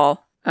against the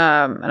wall,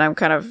 and I'm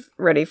kind of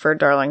ready for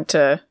Darling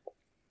to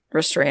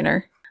restrain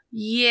her.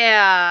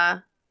 Yeah.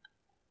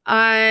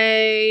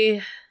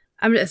 I'm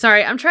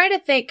sorry, I'm trying to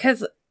think,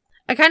 because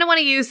I kind of want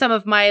to use some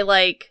of my,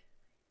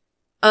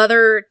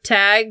 other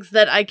tags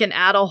that I can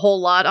add a whole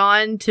lot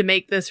on to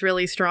make this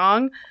really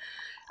strong.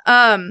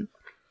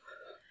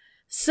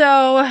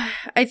 So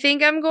I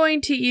think I'm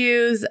going to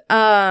use,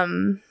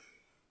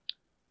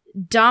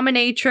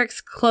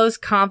 Dominatrix, Close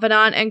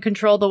Confidant, and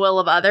Control the Will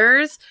of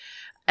Others,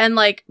 and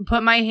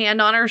put my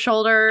hand on her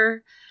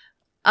shoulder,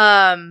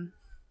 and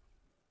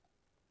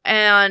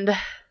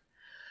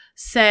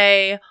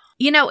say,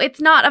 it's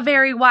not a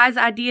very wise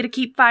idea to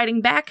keep fighting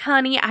back,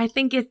 honey. I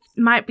think it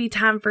might be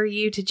time for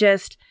you to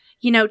just,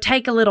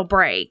 take a little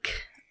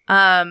break.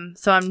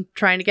 So I'm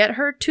trying to get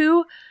her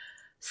to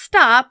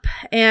stop,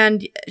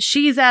 and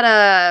she's at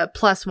a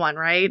 +1,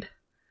 right?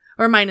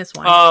 Or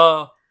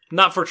 -1?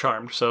 Not for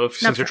charmed, so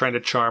since you're trying to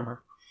charm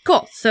her.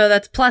 Cool, so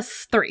that's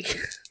 +3.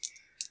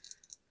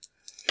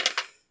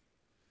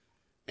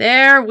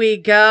 There we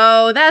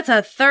go. That's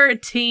a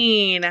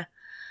 13.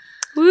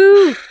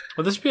 Woo!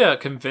 Will this be a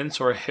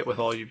convince or a hit with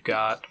all you've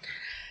got?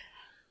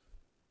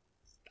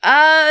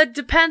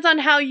 Depends on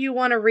how you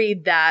want to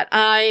read that.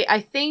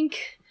 I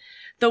think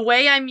the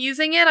way I'm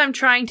using it, I'm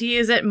trying to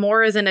use it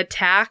more as an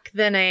attack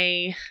than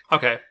a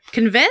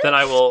convince. Then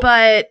I will.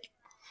 But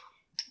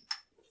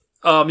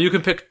you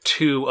can pick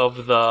 2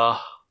 of the.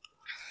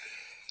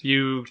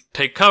 You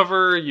take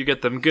cover, you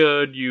get them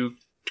good, you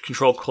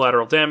control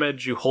collateral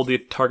damage, you hold the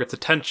target's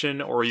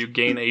attention, or you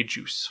gain a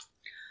juice.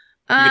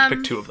 You get to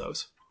pick 2 of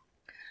those.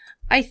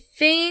 I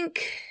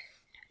think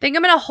I'm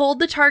gonna hold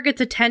the target's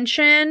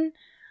attention.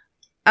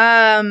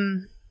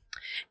 Getting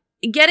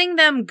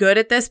them good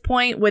at this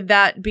point, would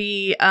that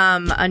be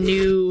a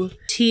new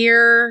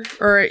tier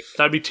or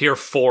that'd be tier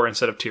 4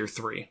 instead of tier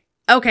 3.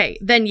 Okay,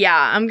 then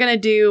yeah, I'm gonna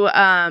do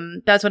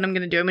that's what I'm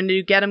gonna do. I'm gonna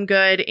do get them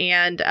good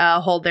and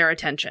hold their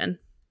attention.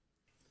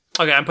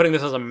 Okay, I'm putting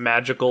this as a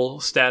magical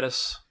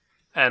status,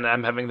 and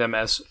I'm having them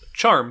as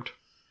charmed.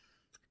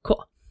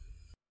 Cool.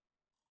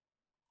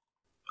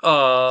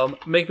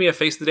 Make me a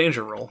face the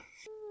danger roll.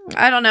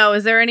 I don't know.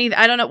 Is there any?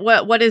 I don't know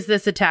what is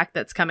this attack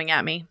that's coming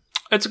at me?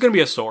 It's going to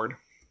be a sword.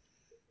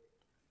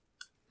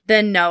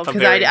 Then no,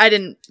 because I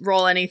didn't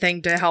roll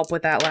anything to help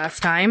with that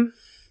last time.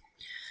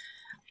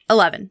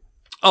 11.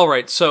 All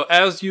right. So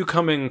as you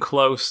come in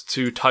close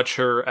to touch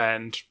her,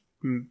 and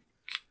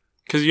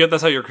because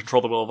that's how your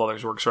control the will of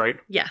others works, right?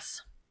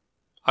 Yes.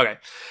 Okay.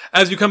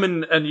 As you come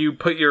in and you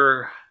put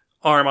your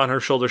arm on her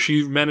shoulder,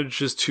 she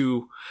manages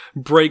to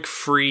break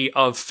free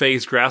of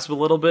Faye's grasp a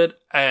little bit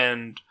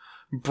and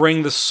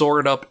bring the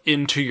sword up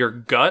into your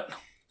gut.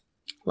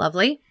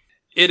 Lovely.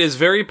 It is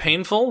very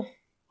painful.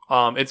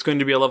 It's going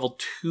to be a level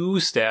 2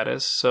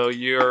 status, so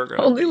you're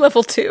gonna Only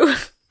level 2.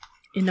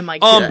 Into my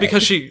gut.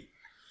 because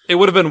it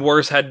would have been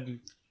worse had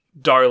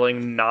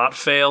Darling not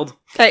failed.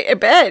 I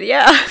bet,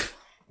 yeah.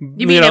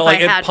 You mean if I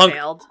had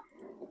failed?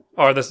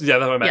 Or this, yeah,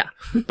 that's what I meant.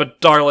 Yeah.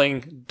 But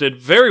Darling did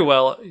very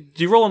well. Did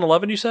you roll an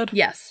 11, you said?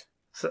 Yes.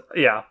 So,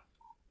 yeah.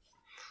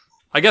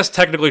 I guess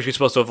technically she's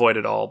supposed to avoid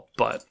it all,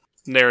 but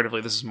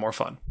narratively this is more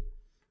fun.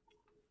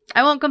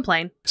 I won't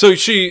complain. So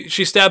she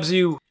stabs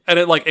you, and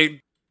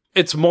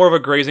it's more of a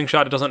grazing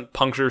shot. It doesn't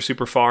puncture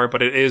super far,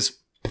 but it is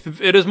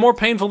more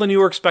painful than you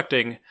were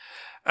expecting.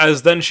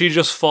 As then she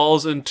just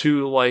falls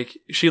into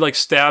she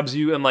stabs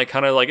you and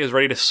kind of is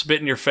ready to spit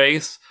in your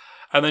face,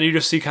 and then you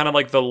just see kind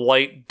of the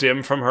light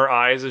dim from her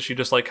eyes as she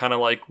just kind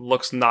of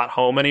looks not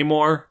home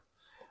anymore,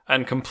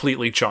 and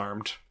completely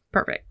charmed.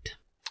 Perfect.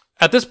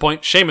 At this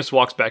point, Seamus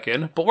walks back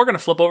in, but we're gonna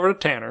flip over to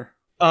Tanner.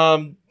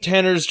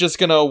 Tanner's just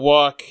gonna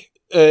walk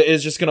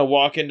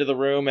into the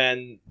room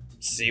and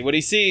see what he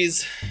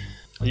sees.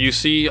 You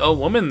see a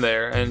woman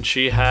there, and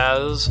she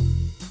has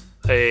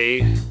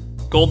a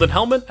golden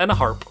helmet and a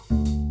harp.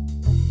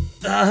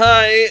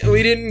 Hi,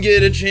 we didn't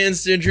get a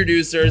chance to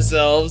introduce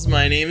ourselves.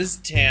 My name is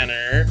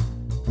Tanner.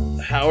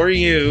 How are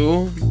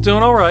you?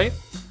 Doing alright.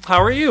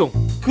 How are you?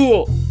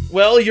 Cool.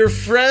 Well, your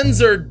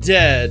friends are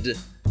dead,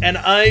 and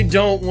I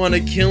don't want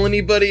to kill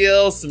anybody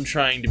else. I'm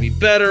trying to be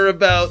better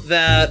about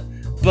that.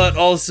 But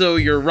also,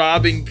 you're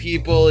robbing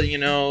people,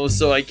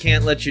 so I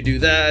can't let you do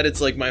that.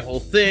 It's my whole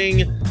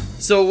thing.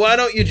 So why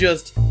don't you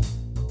just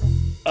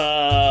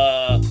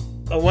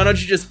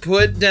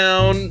put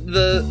down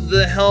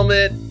the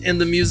helmet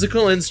and the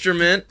musical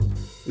instrument?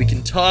 We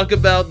can talk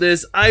about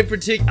this. I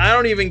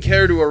don't even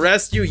care to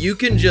arrest you. You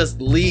can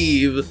just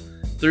leave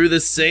through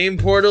the same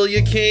portal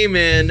you came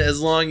in,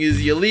 as long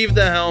as you leave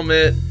the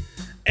helmet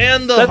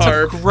and the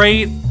harp.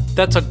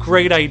 That's a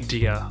great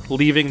idea,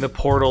 leaving the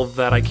portal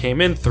that I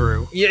came in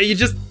through. Yeah, you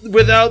just,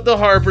 without the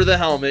harp or the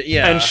helmet,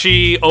 yeah. And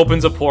she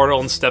opens a portal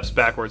and steps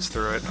backwards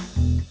through it.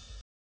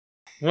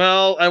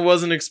 Well, I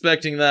wasn't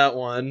expecting that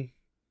one.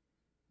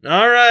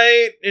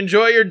 Alright,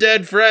 enjoy your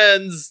dead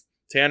friends,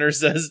 Tanner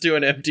says to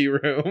an empty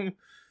room.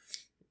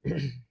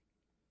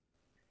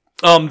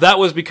 That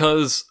was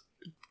because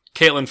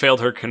Caitlin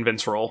failed her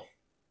convince roll.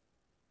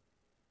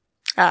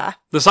 Ah.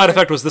 The side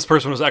effect was this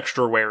person was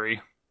extra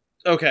wary.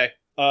 Okay.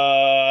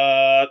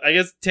 I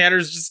guess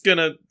Tanner's just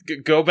gonna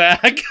go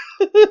back.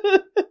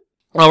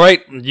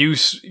 Alright, you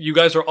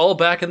guys are all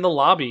back in the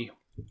lobby.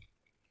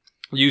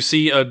 You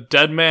see a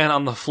dead man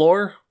on the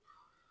floor,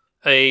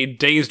 a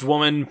dazed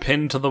woman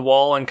pinned to the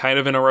wall and kind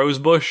of in a rose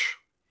bush,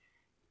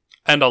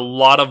 and a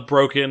lot of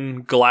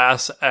broken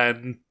glass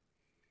and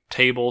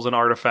tables and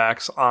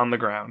artifacts on the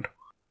ground.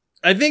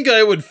 I think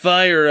I would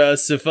fire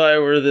us if I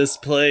were this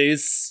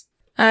place.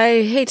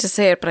 I hate to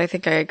say it, but I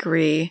think I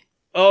agree.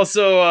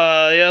 Also,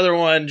 the other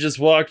one just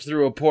walked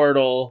through a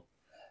portal,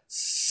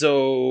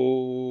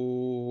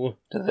 so...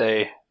 Did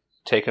they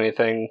take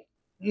anything?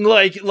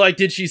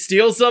 Did she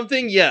steal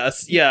something?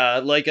 Yes, yeah,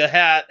 a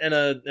hat and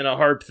a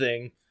harp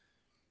thing.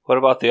 What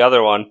about the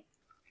other one?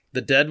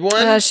 The dead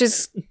one?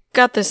 She's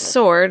got this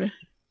sword.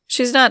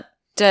 She's not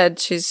dead,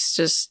 she's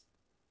just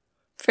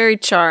very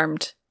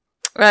charmed.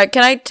 Can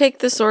I take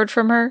the sword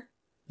from her?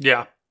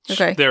 Yeah.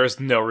 Okay. There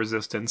is no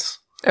resistance.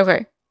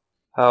 Okay.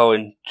 Oh,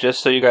 and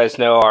just so you guys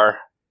know, our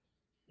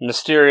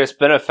mysterious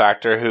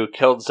benefactor who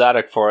killed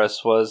Zadok for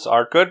us was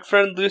our good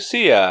friend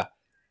Lucia.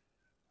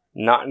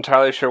 Not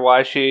entirely sure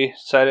why she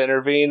decided to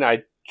intervene.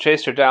 I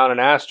chased her down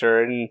and asked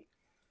her, and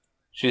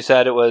she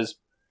said it was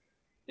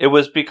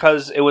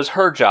because it was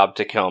her job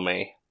to kill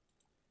me.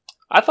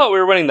 I thought we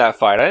were winning that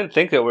fight. I didn't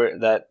think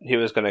that he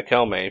was going to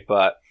kill me,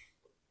 but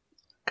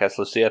guess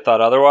Lucia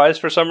thought otherwise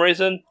for some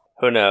reason.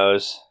 Who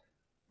knows?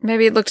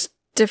 Maybe it looks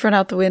different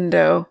out the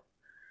window.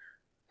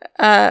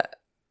 Can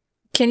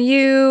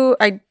you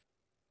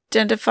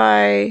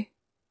identify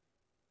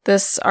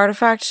this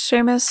artifact,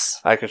 Seamus?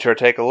 I can sure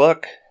take a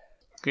look.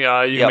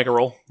 Yeah, you can make a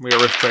roll. We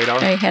got risk radar.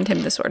 I hand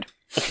him the sword.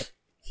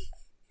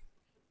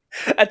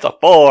 That's a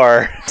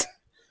 4.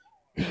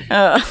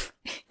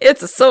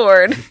 It's a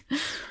sword.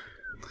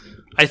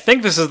 I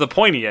think this is the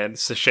pointy end,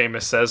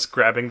 Seamus says,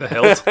 grabbing the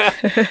hilt.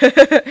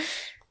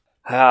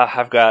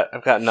 I've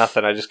got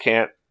nothing. I just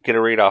can't get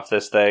a read off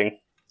this thing.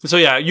 So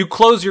yeah, you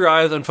close your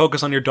eyes and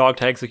focus on your dog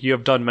tags like you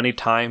have done many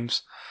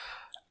times.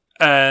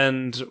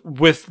 And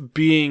with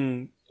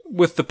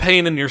the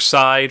pain in your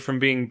side from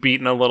being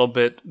beaten a little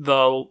bit,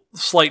 the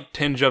slight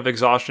tinge of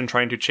exhaustion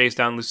trying to chase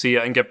down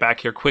Lucia and get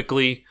back here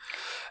quickly,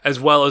 as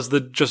well as the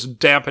just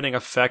dampening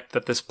effect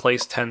that this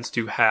place tends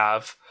to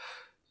have,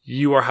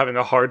 you are having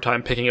a hard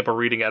time picking up a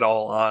reading at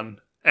all on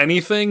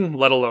anything,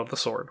 let alone the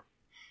sword.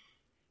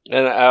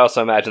 And I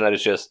also imagine that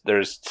it's just,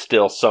 there's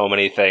still so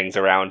many things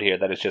around here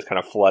that it's just kind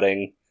of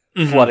flooding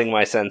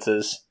my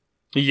senses.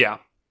 Yeah.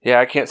 Yeah,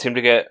 I can't seem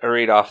to get a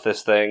read off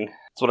this thing.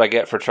 That's what I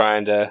get for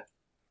trying to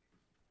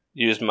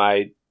use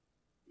my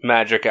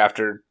magic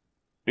after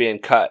being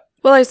cut.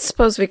 Well, I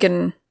suppose we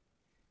can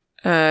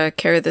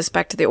carry this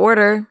back to the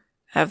Order,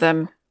 have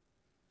them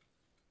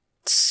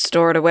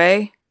store it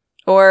away.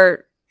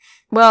 Or,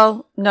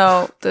 well,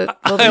 no,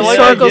 will the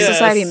Historical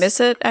Society miss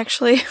it,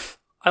 actually?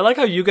 I like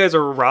how you guys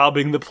are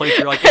robbing the place.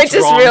 You're like, I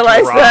just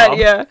realized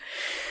that,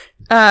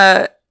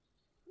 yeah.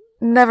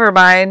 Never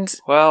mind.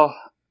 Well,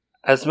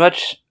 as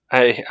much...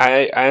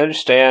 I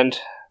understand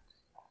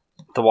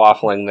the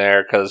waffling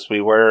there, because we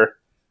were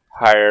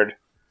hired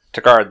to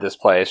guard this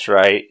place,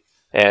 right?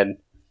 And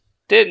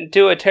didn't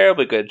do a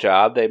terribly good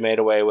job. They made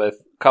away with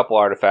a couple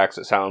artifacts,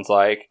 it sounds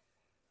like.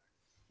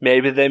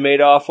 Maybe they made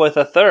off with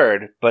a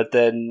third, but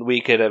then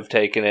we could have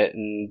taken it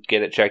and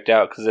get it checked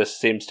out, because this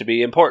seems to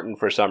be important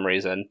for some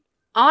reason.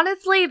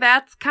 Honestly,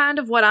 that's kind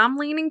of what I'm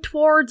leaning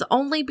towards,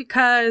 only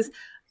because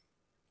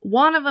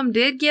one of them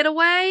did get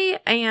away,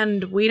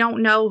 and we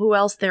don't know who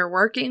else they're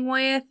working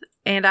with,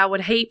 and I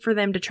would hate for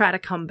them to try to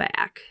come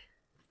back.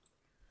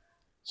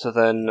 So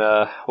then,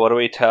 what do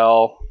we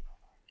tell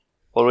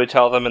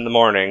them in the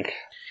morning?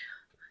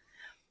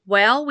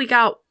 Well, we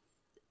got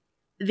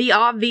the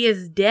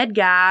obvious dead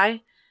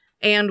guy,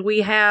 and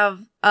we have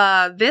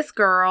this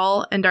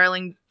girl, and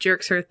Darling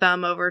jerks her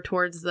thumb over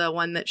towards the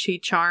one that she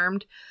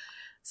charmed.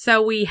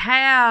 So we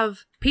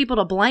have people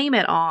to blame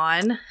it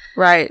on.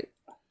 Right.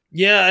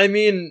 Yeah, I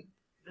mean,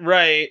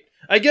 right.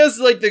 I guess,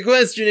 like, the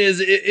question is,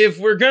 if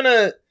we're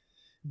gonna...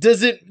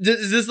 is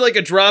this like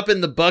a drop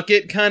in the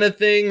bucket kind of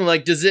thing?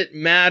 Like, does it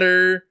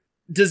matter?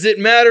 Does it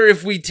matter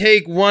if we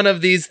take one of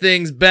these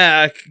things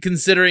back,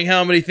 considering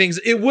how many things...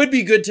 It would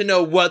be good to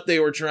know what they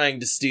were trying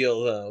to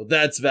steal, though.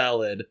 That's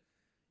valid.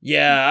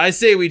 Yeah, I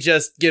say we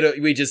just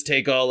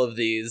take all of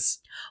these.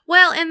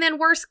 Well, and then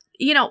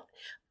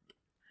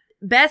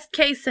best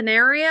case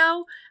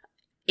scenario,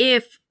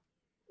 if,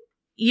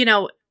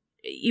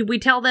 we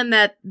tell them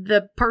that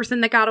the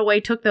person that got away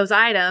took those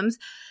items,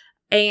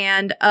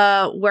 and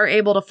we're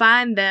able to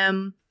find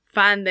them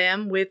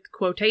with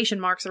quotation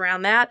marks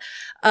around that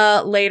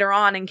later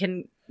on, and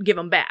can give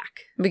them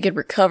back. We could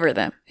recover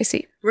them. I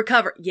see.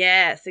 Recover.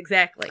 Yes,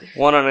 exactly.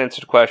 One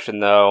unanswered question,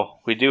 though.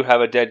 We do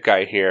have a dead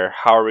guy here.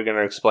 How are we going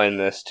to explain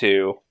this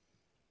to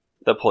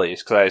the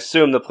police? Because I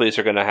assume the police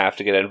are going to have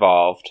to get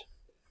involved.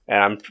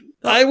 And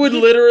I would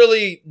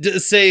literally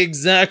say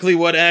exactly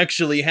what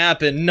actually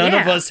happened. None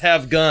of us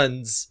have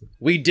guns.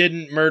 We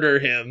didn't murder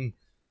him.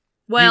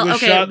 Well, he was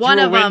shot through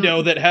a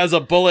window that has a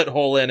bullet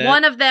hole in it.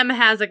 One of them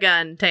has a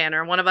gun,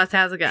 Tanner. One of us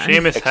has a gun.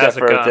 Seamus has a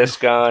gun. Except for this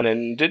gun.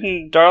 And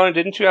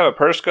didn't you have a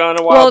purse gun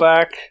a while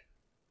back?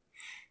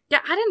 Yeah,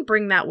 I didn't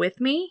bring that with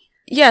me.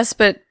 Yes,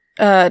 but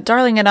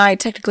Darling and I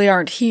technically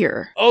aren't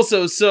here.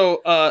 Also,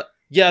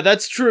 yeah,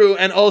 that's true.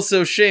 And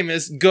also,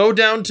 Seamus, go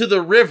down to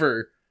the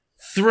river.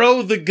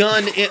 Throw the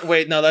gun in...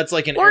 Wait, no, that's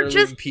like an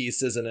heirloom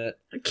piece, isn't it?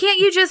 Can't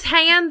you just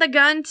hand the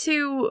gun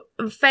to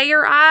Faye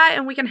or I,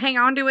 and we can hang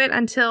on to it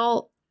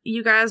until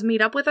you guys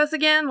meet up with us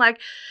again? Like,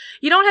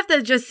 you don't have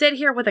to just sit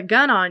here with a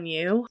gun on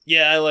you.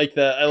 Yeah, I like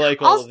that. I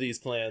like all of these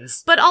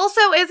plans. But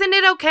also, isn't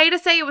it okay to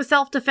say it was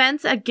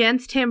self-defense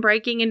against him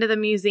breaking into the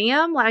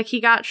museum? Like, he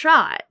got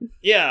shot.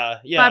 Yeah.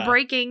 By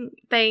breaking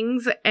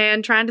things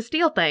and trying to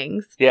steal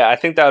things. Yeah, I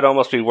think that would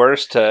almost be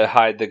worse to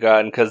hide the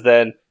gun, because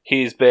then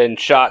he's been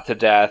shot to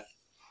death.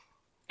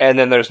 And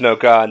then there's no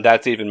gun.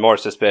 That's even more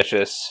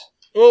suspicious.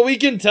 Well, we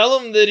can tell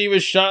him that he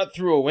was shot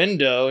through a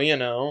window,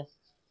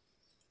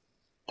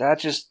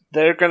 That's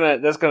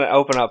gonna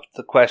open up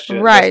the question.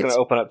 Right. That's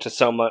gonna open up to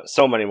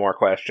so many more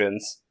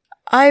questions.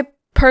 I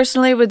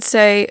personally would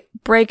say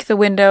break the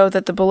window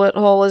that the bullet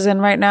hole is in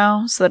right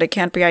now, so that it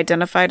can't be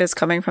identified as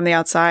coming from the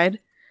outside.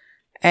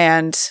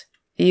 And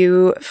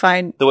you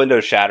find... The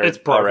window's shattered. It's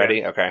broken.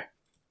 Already? Okay.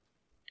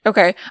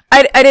 Okay.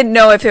 I didn't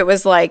know if it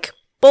was like...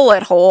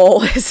 bullet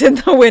hole is in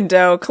the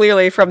window,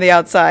 clearly from the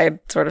outside,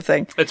 sort of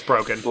thing. It's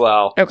broken.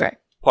 Well, okay.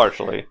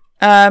 Partially.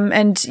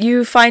 And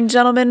you find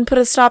gentlemen put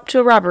a stop to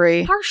a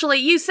robbery. Partially.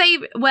 You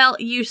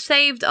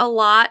saved a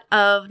lot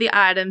of the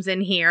items in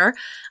here,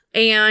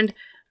 and,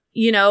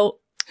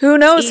 who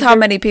knows how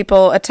many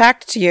people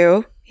attacked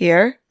you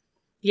here?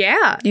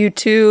 Yeah. You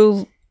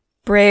two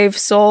brave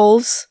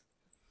souls.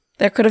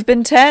 There could have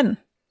been 10.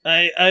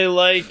 I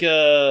like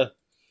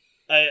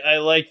I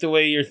like the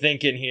way you're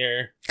thinking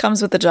here.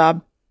 Comes with the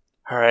job.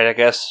 All right, I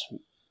guess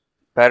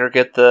better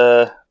get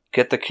the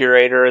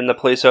curator and the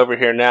police over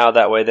here now.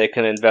 That way they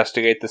can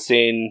investigate the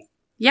scene.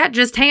 Yeah,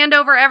 just hand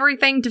over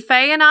everything to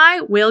Faye and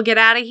I. We'll get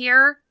out of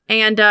here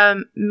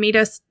and meet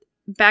us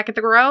back at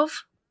the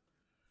Grove.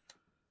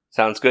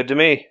 Sounds good to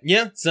me.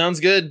 Yeah, sounds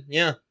good.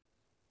 Yeah.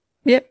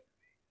 Yep.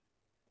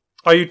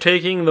 Are you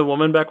taking the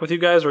woman back with you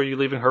guys, or are you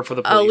leaving her for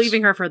the police? Oh,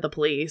 leaving her for the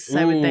police,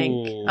 I would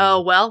think. Ooh.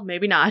 Oh, well,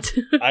 maybe not.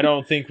 I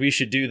don't think we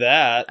should do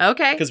that.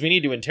 Okay. Because we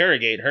need to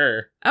interrogate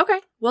her. Okay,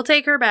 we'll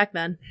take her back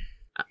then.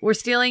 We're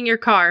stealing your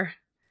car.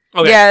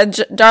 Okay. Yeah,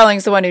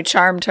 Darling's the one who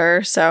charmed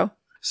her, so.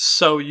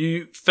 So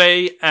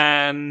Faye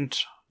and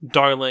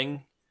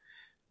Darling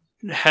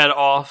head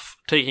off,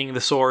 taking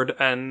the sword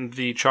and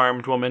the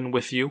charmed woman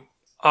with you.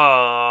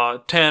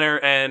 Tanner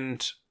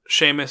and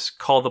Seamus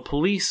call the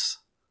police.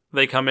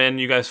 They come in,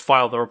 you guys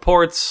file the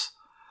reports.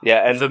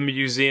 Yeah, and the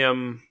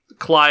museum,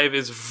 Clive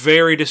is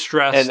very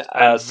distressed.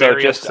 And so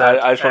very just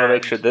upset, I just want to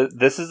make sure that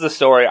this is the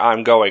story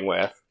I'm going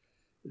with.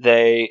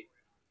 They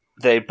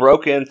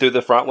broke in through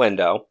the front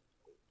window,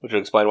 which will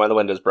explain why the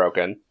window's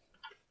broken.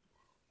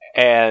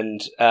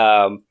 And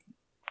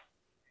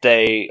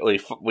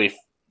we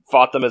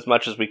fought them as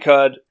much as we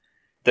could.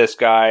 This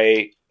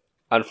guy,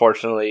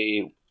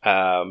 unfortunately,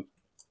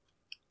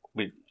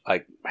 we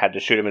had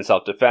to shoot him in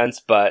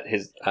self-defense, but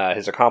his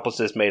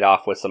accomplices made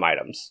off with some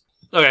items.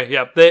 Okay,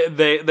 yeah.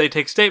 They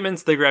take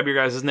statements, they grab your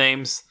guys'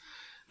 names,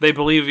 they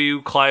believe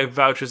you. Clive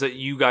vouches that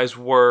you guys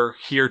were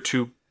here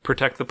to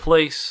protect the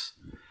place.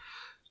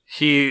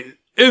 He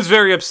is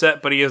very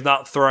upset, but he is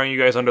not throwing you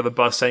guys under the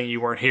bus saying you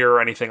weren't here or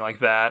anything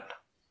like that.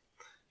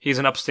 He's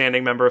an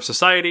upstanding member of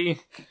society.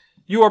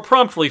 You are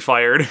promptly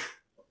fired.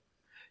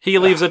 He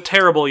leaves a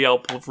terrible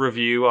Yelp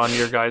review on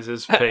your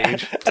guys'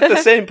 page. At the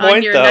same point,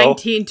 on your though,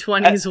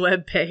 1920s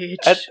webpage.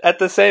 At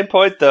the same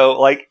point,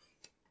 though,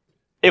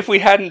 if we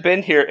hadn't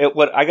been here,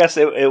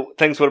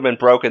 things would have been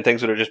broken.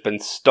 Things would have just been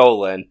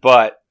stolen.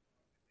 But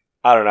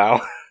I don't know.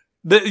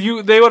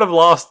 They would have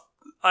lost.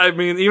 I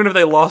mean, even if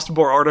they lost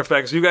more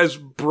artifacts, you guys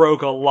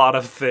broke a lot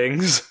of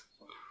things.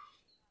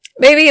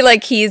 Maybe,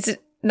 he's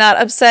not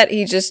upset.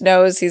 He just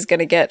knows he's going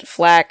to get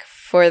flack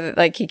for,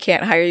 he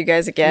can't hire you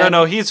guys again.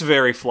 No, he's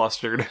very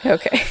flustered.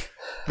 Okay.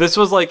 This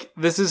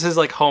is his,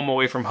 home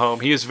away from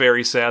home. He is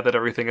very sad that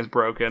everything is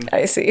broken.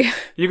 I see.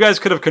 You guys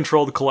could have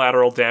controlled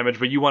collateral damage,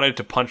 but you wanted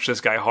to punch this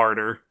guy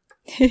harder.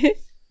 I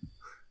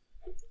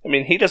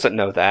mean, he doesn't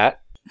know that.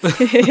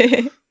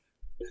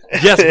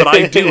 Yes, but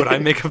I do, and I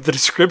make up the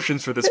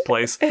descriptions for this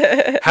place.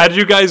 Had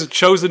you guys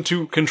chosen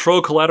to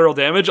control collateral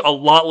damage, a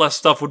lot less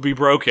stuff would be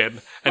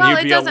broken, and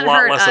he'd be a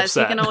lot less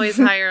upset. He can always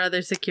hire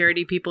other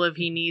security people if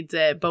he needs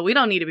it, but we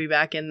don't need to be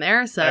back in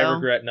there, so... I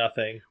regret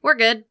nothing. We're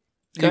good.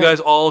 You guys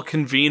all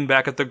convene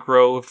back at the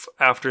Grove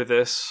after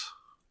this.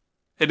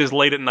 It is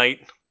late at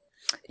night.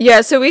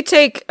 Yeah, so we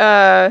take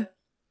a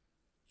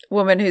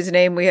woman whose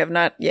name we have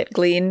not yet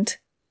gleaned.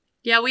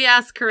 Yeah, we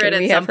ask her it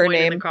at some point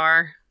in the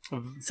car.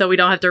 So we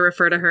don't have to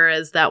refer to her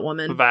as that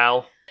woman.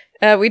 Val.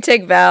 We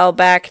take Val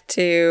back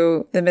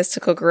to the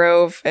Mystical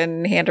Grove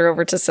and hand her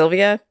over to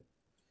Sylvia.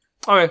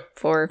 Okay.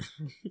 For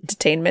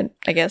detainment,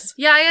 I guess.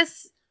 Yeah,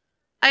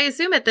 I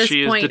assume at this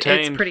point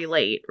detained, it's pretty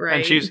late,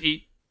 right?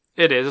 And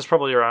it is. It's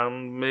probably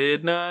around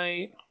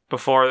midnight.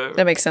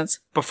 That makes sense.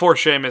 Before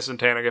Seamus and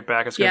Tanner get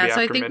back, it's going to be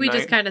after midnight. Yeah, so I think we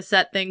just kind of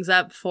set things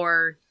up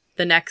for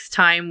the next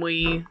time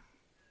we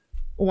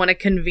want to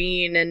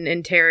convene and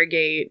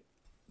interrogate.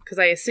 Because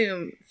I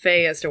assume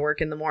Faye has to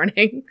work in the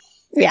morning.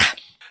 Yeah.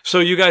 So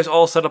you guys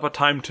all set up a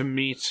time to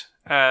meet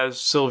as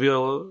Sylvia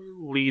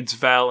leads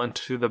Val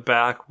into the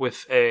back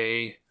with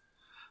a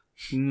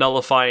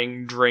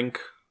nullifying drink,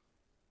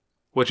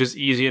 which is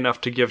easy enough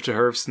to give to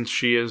her since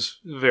she is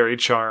very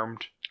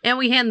charmed. And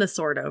we hand the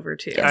sword over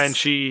too. Yes. And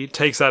she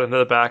takes that into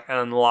the back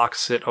and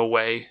locks it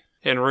away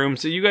in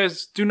rooms that you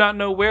guys do not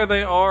know where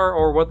they are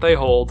or what they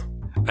hold.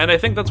 And I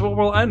think that's where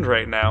we'll end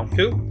right now.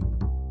 Cool.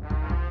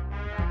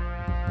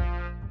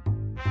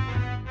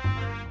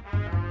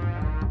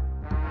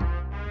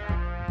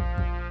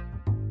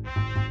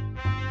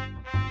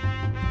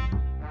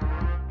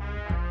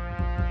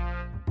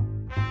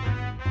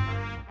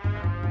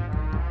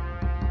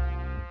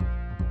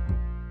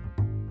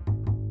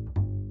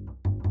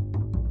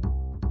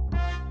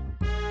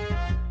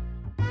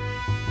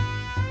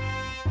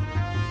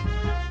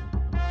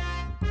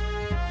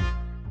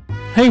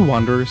 Hey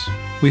Wanderers,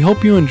 we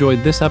hope you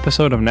enjoyed this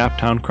episode of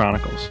Naptown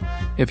Chronicles.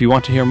 If you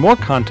want to hear more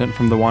content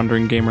from the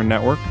Wandering Gamer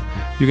Network,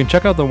 you can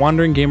check out the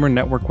Wandering Gamer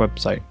Network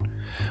website.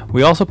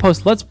 We also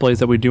post Let's Plays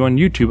that we do on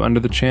YouTube under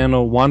the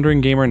channel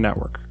Wandering Gamer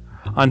Network.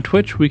 On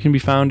Twitch, we can be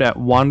found at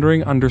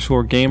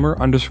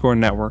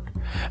wandering_gamer_network,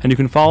 and you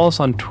can follow us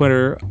on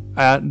Twitter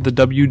at the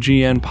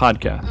WGN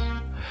Podcast.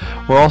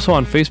 We're also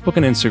on Facebook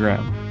and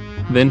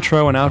Instagram. The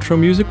intro and outro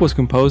music was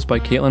composed by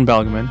Caitlin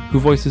Balgaman, who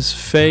voices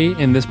Faye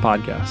in this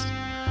podcast.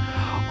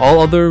 All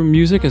other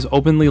music is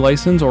openly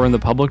licensed or in the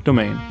public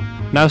domain.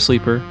 Now,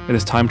 sleeper, it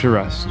is time to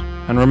rest.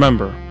 And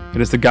remember, it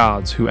is the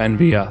gods who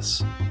envy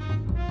us.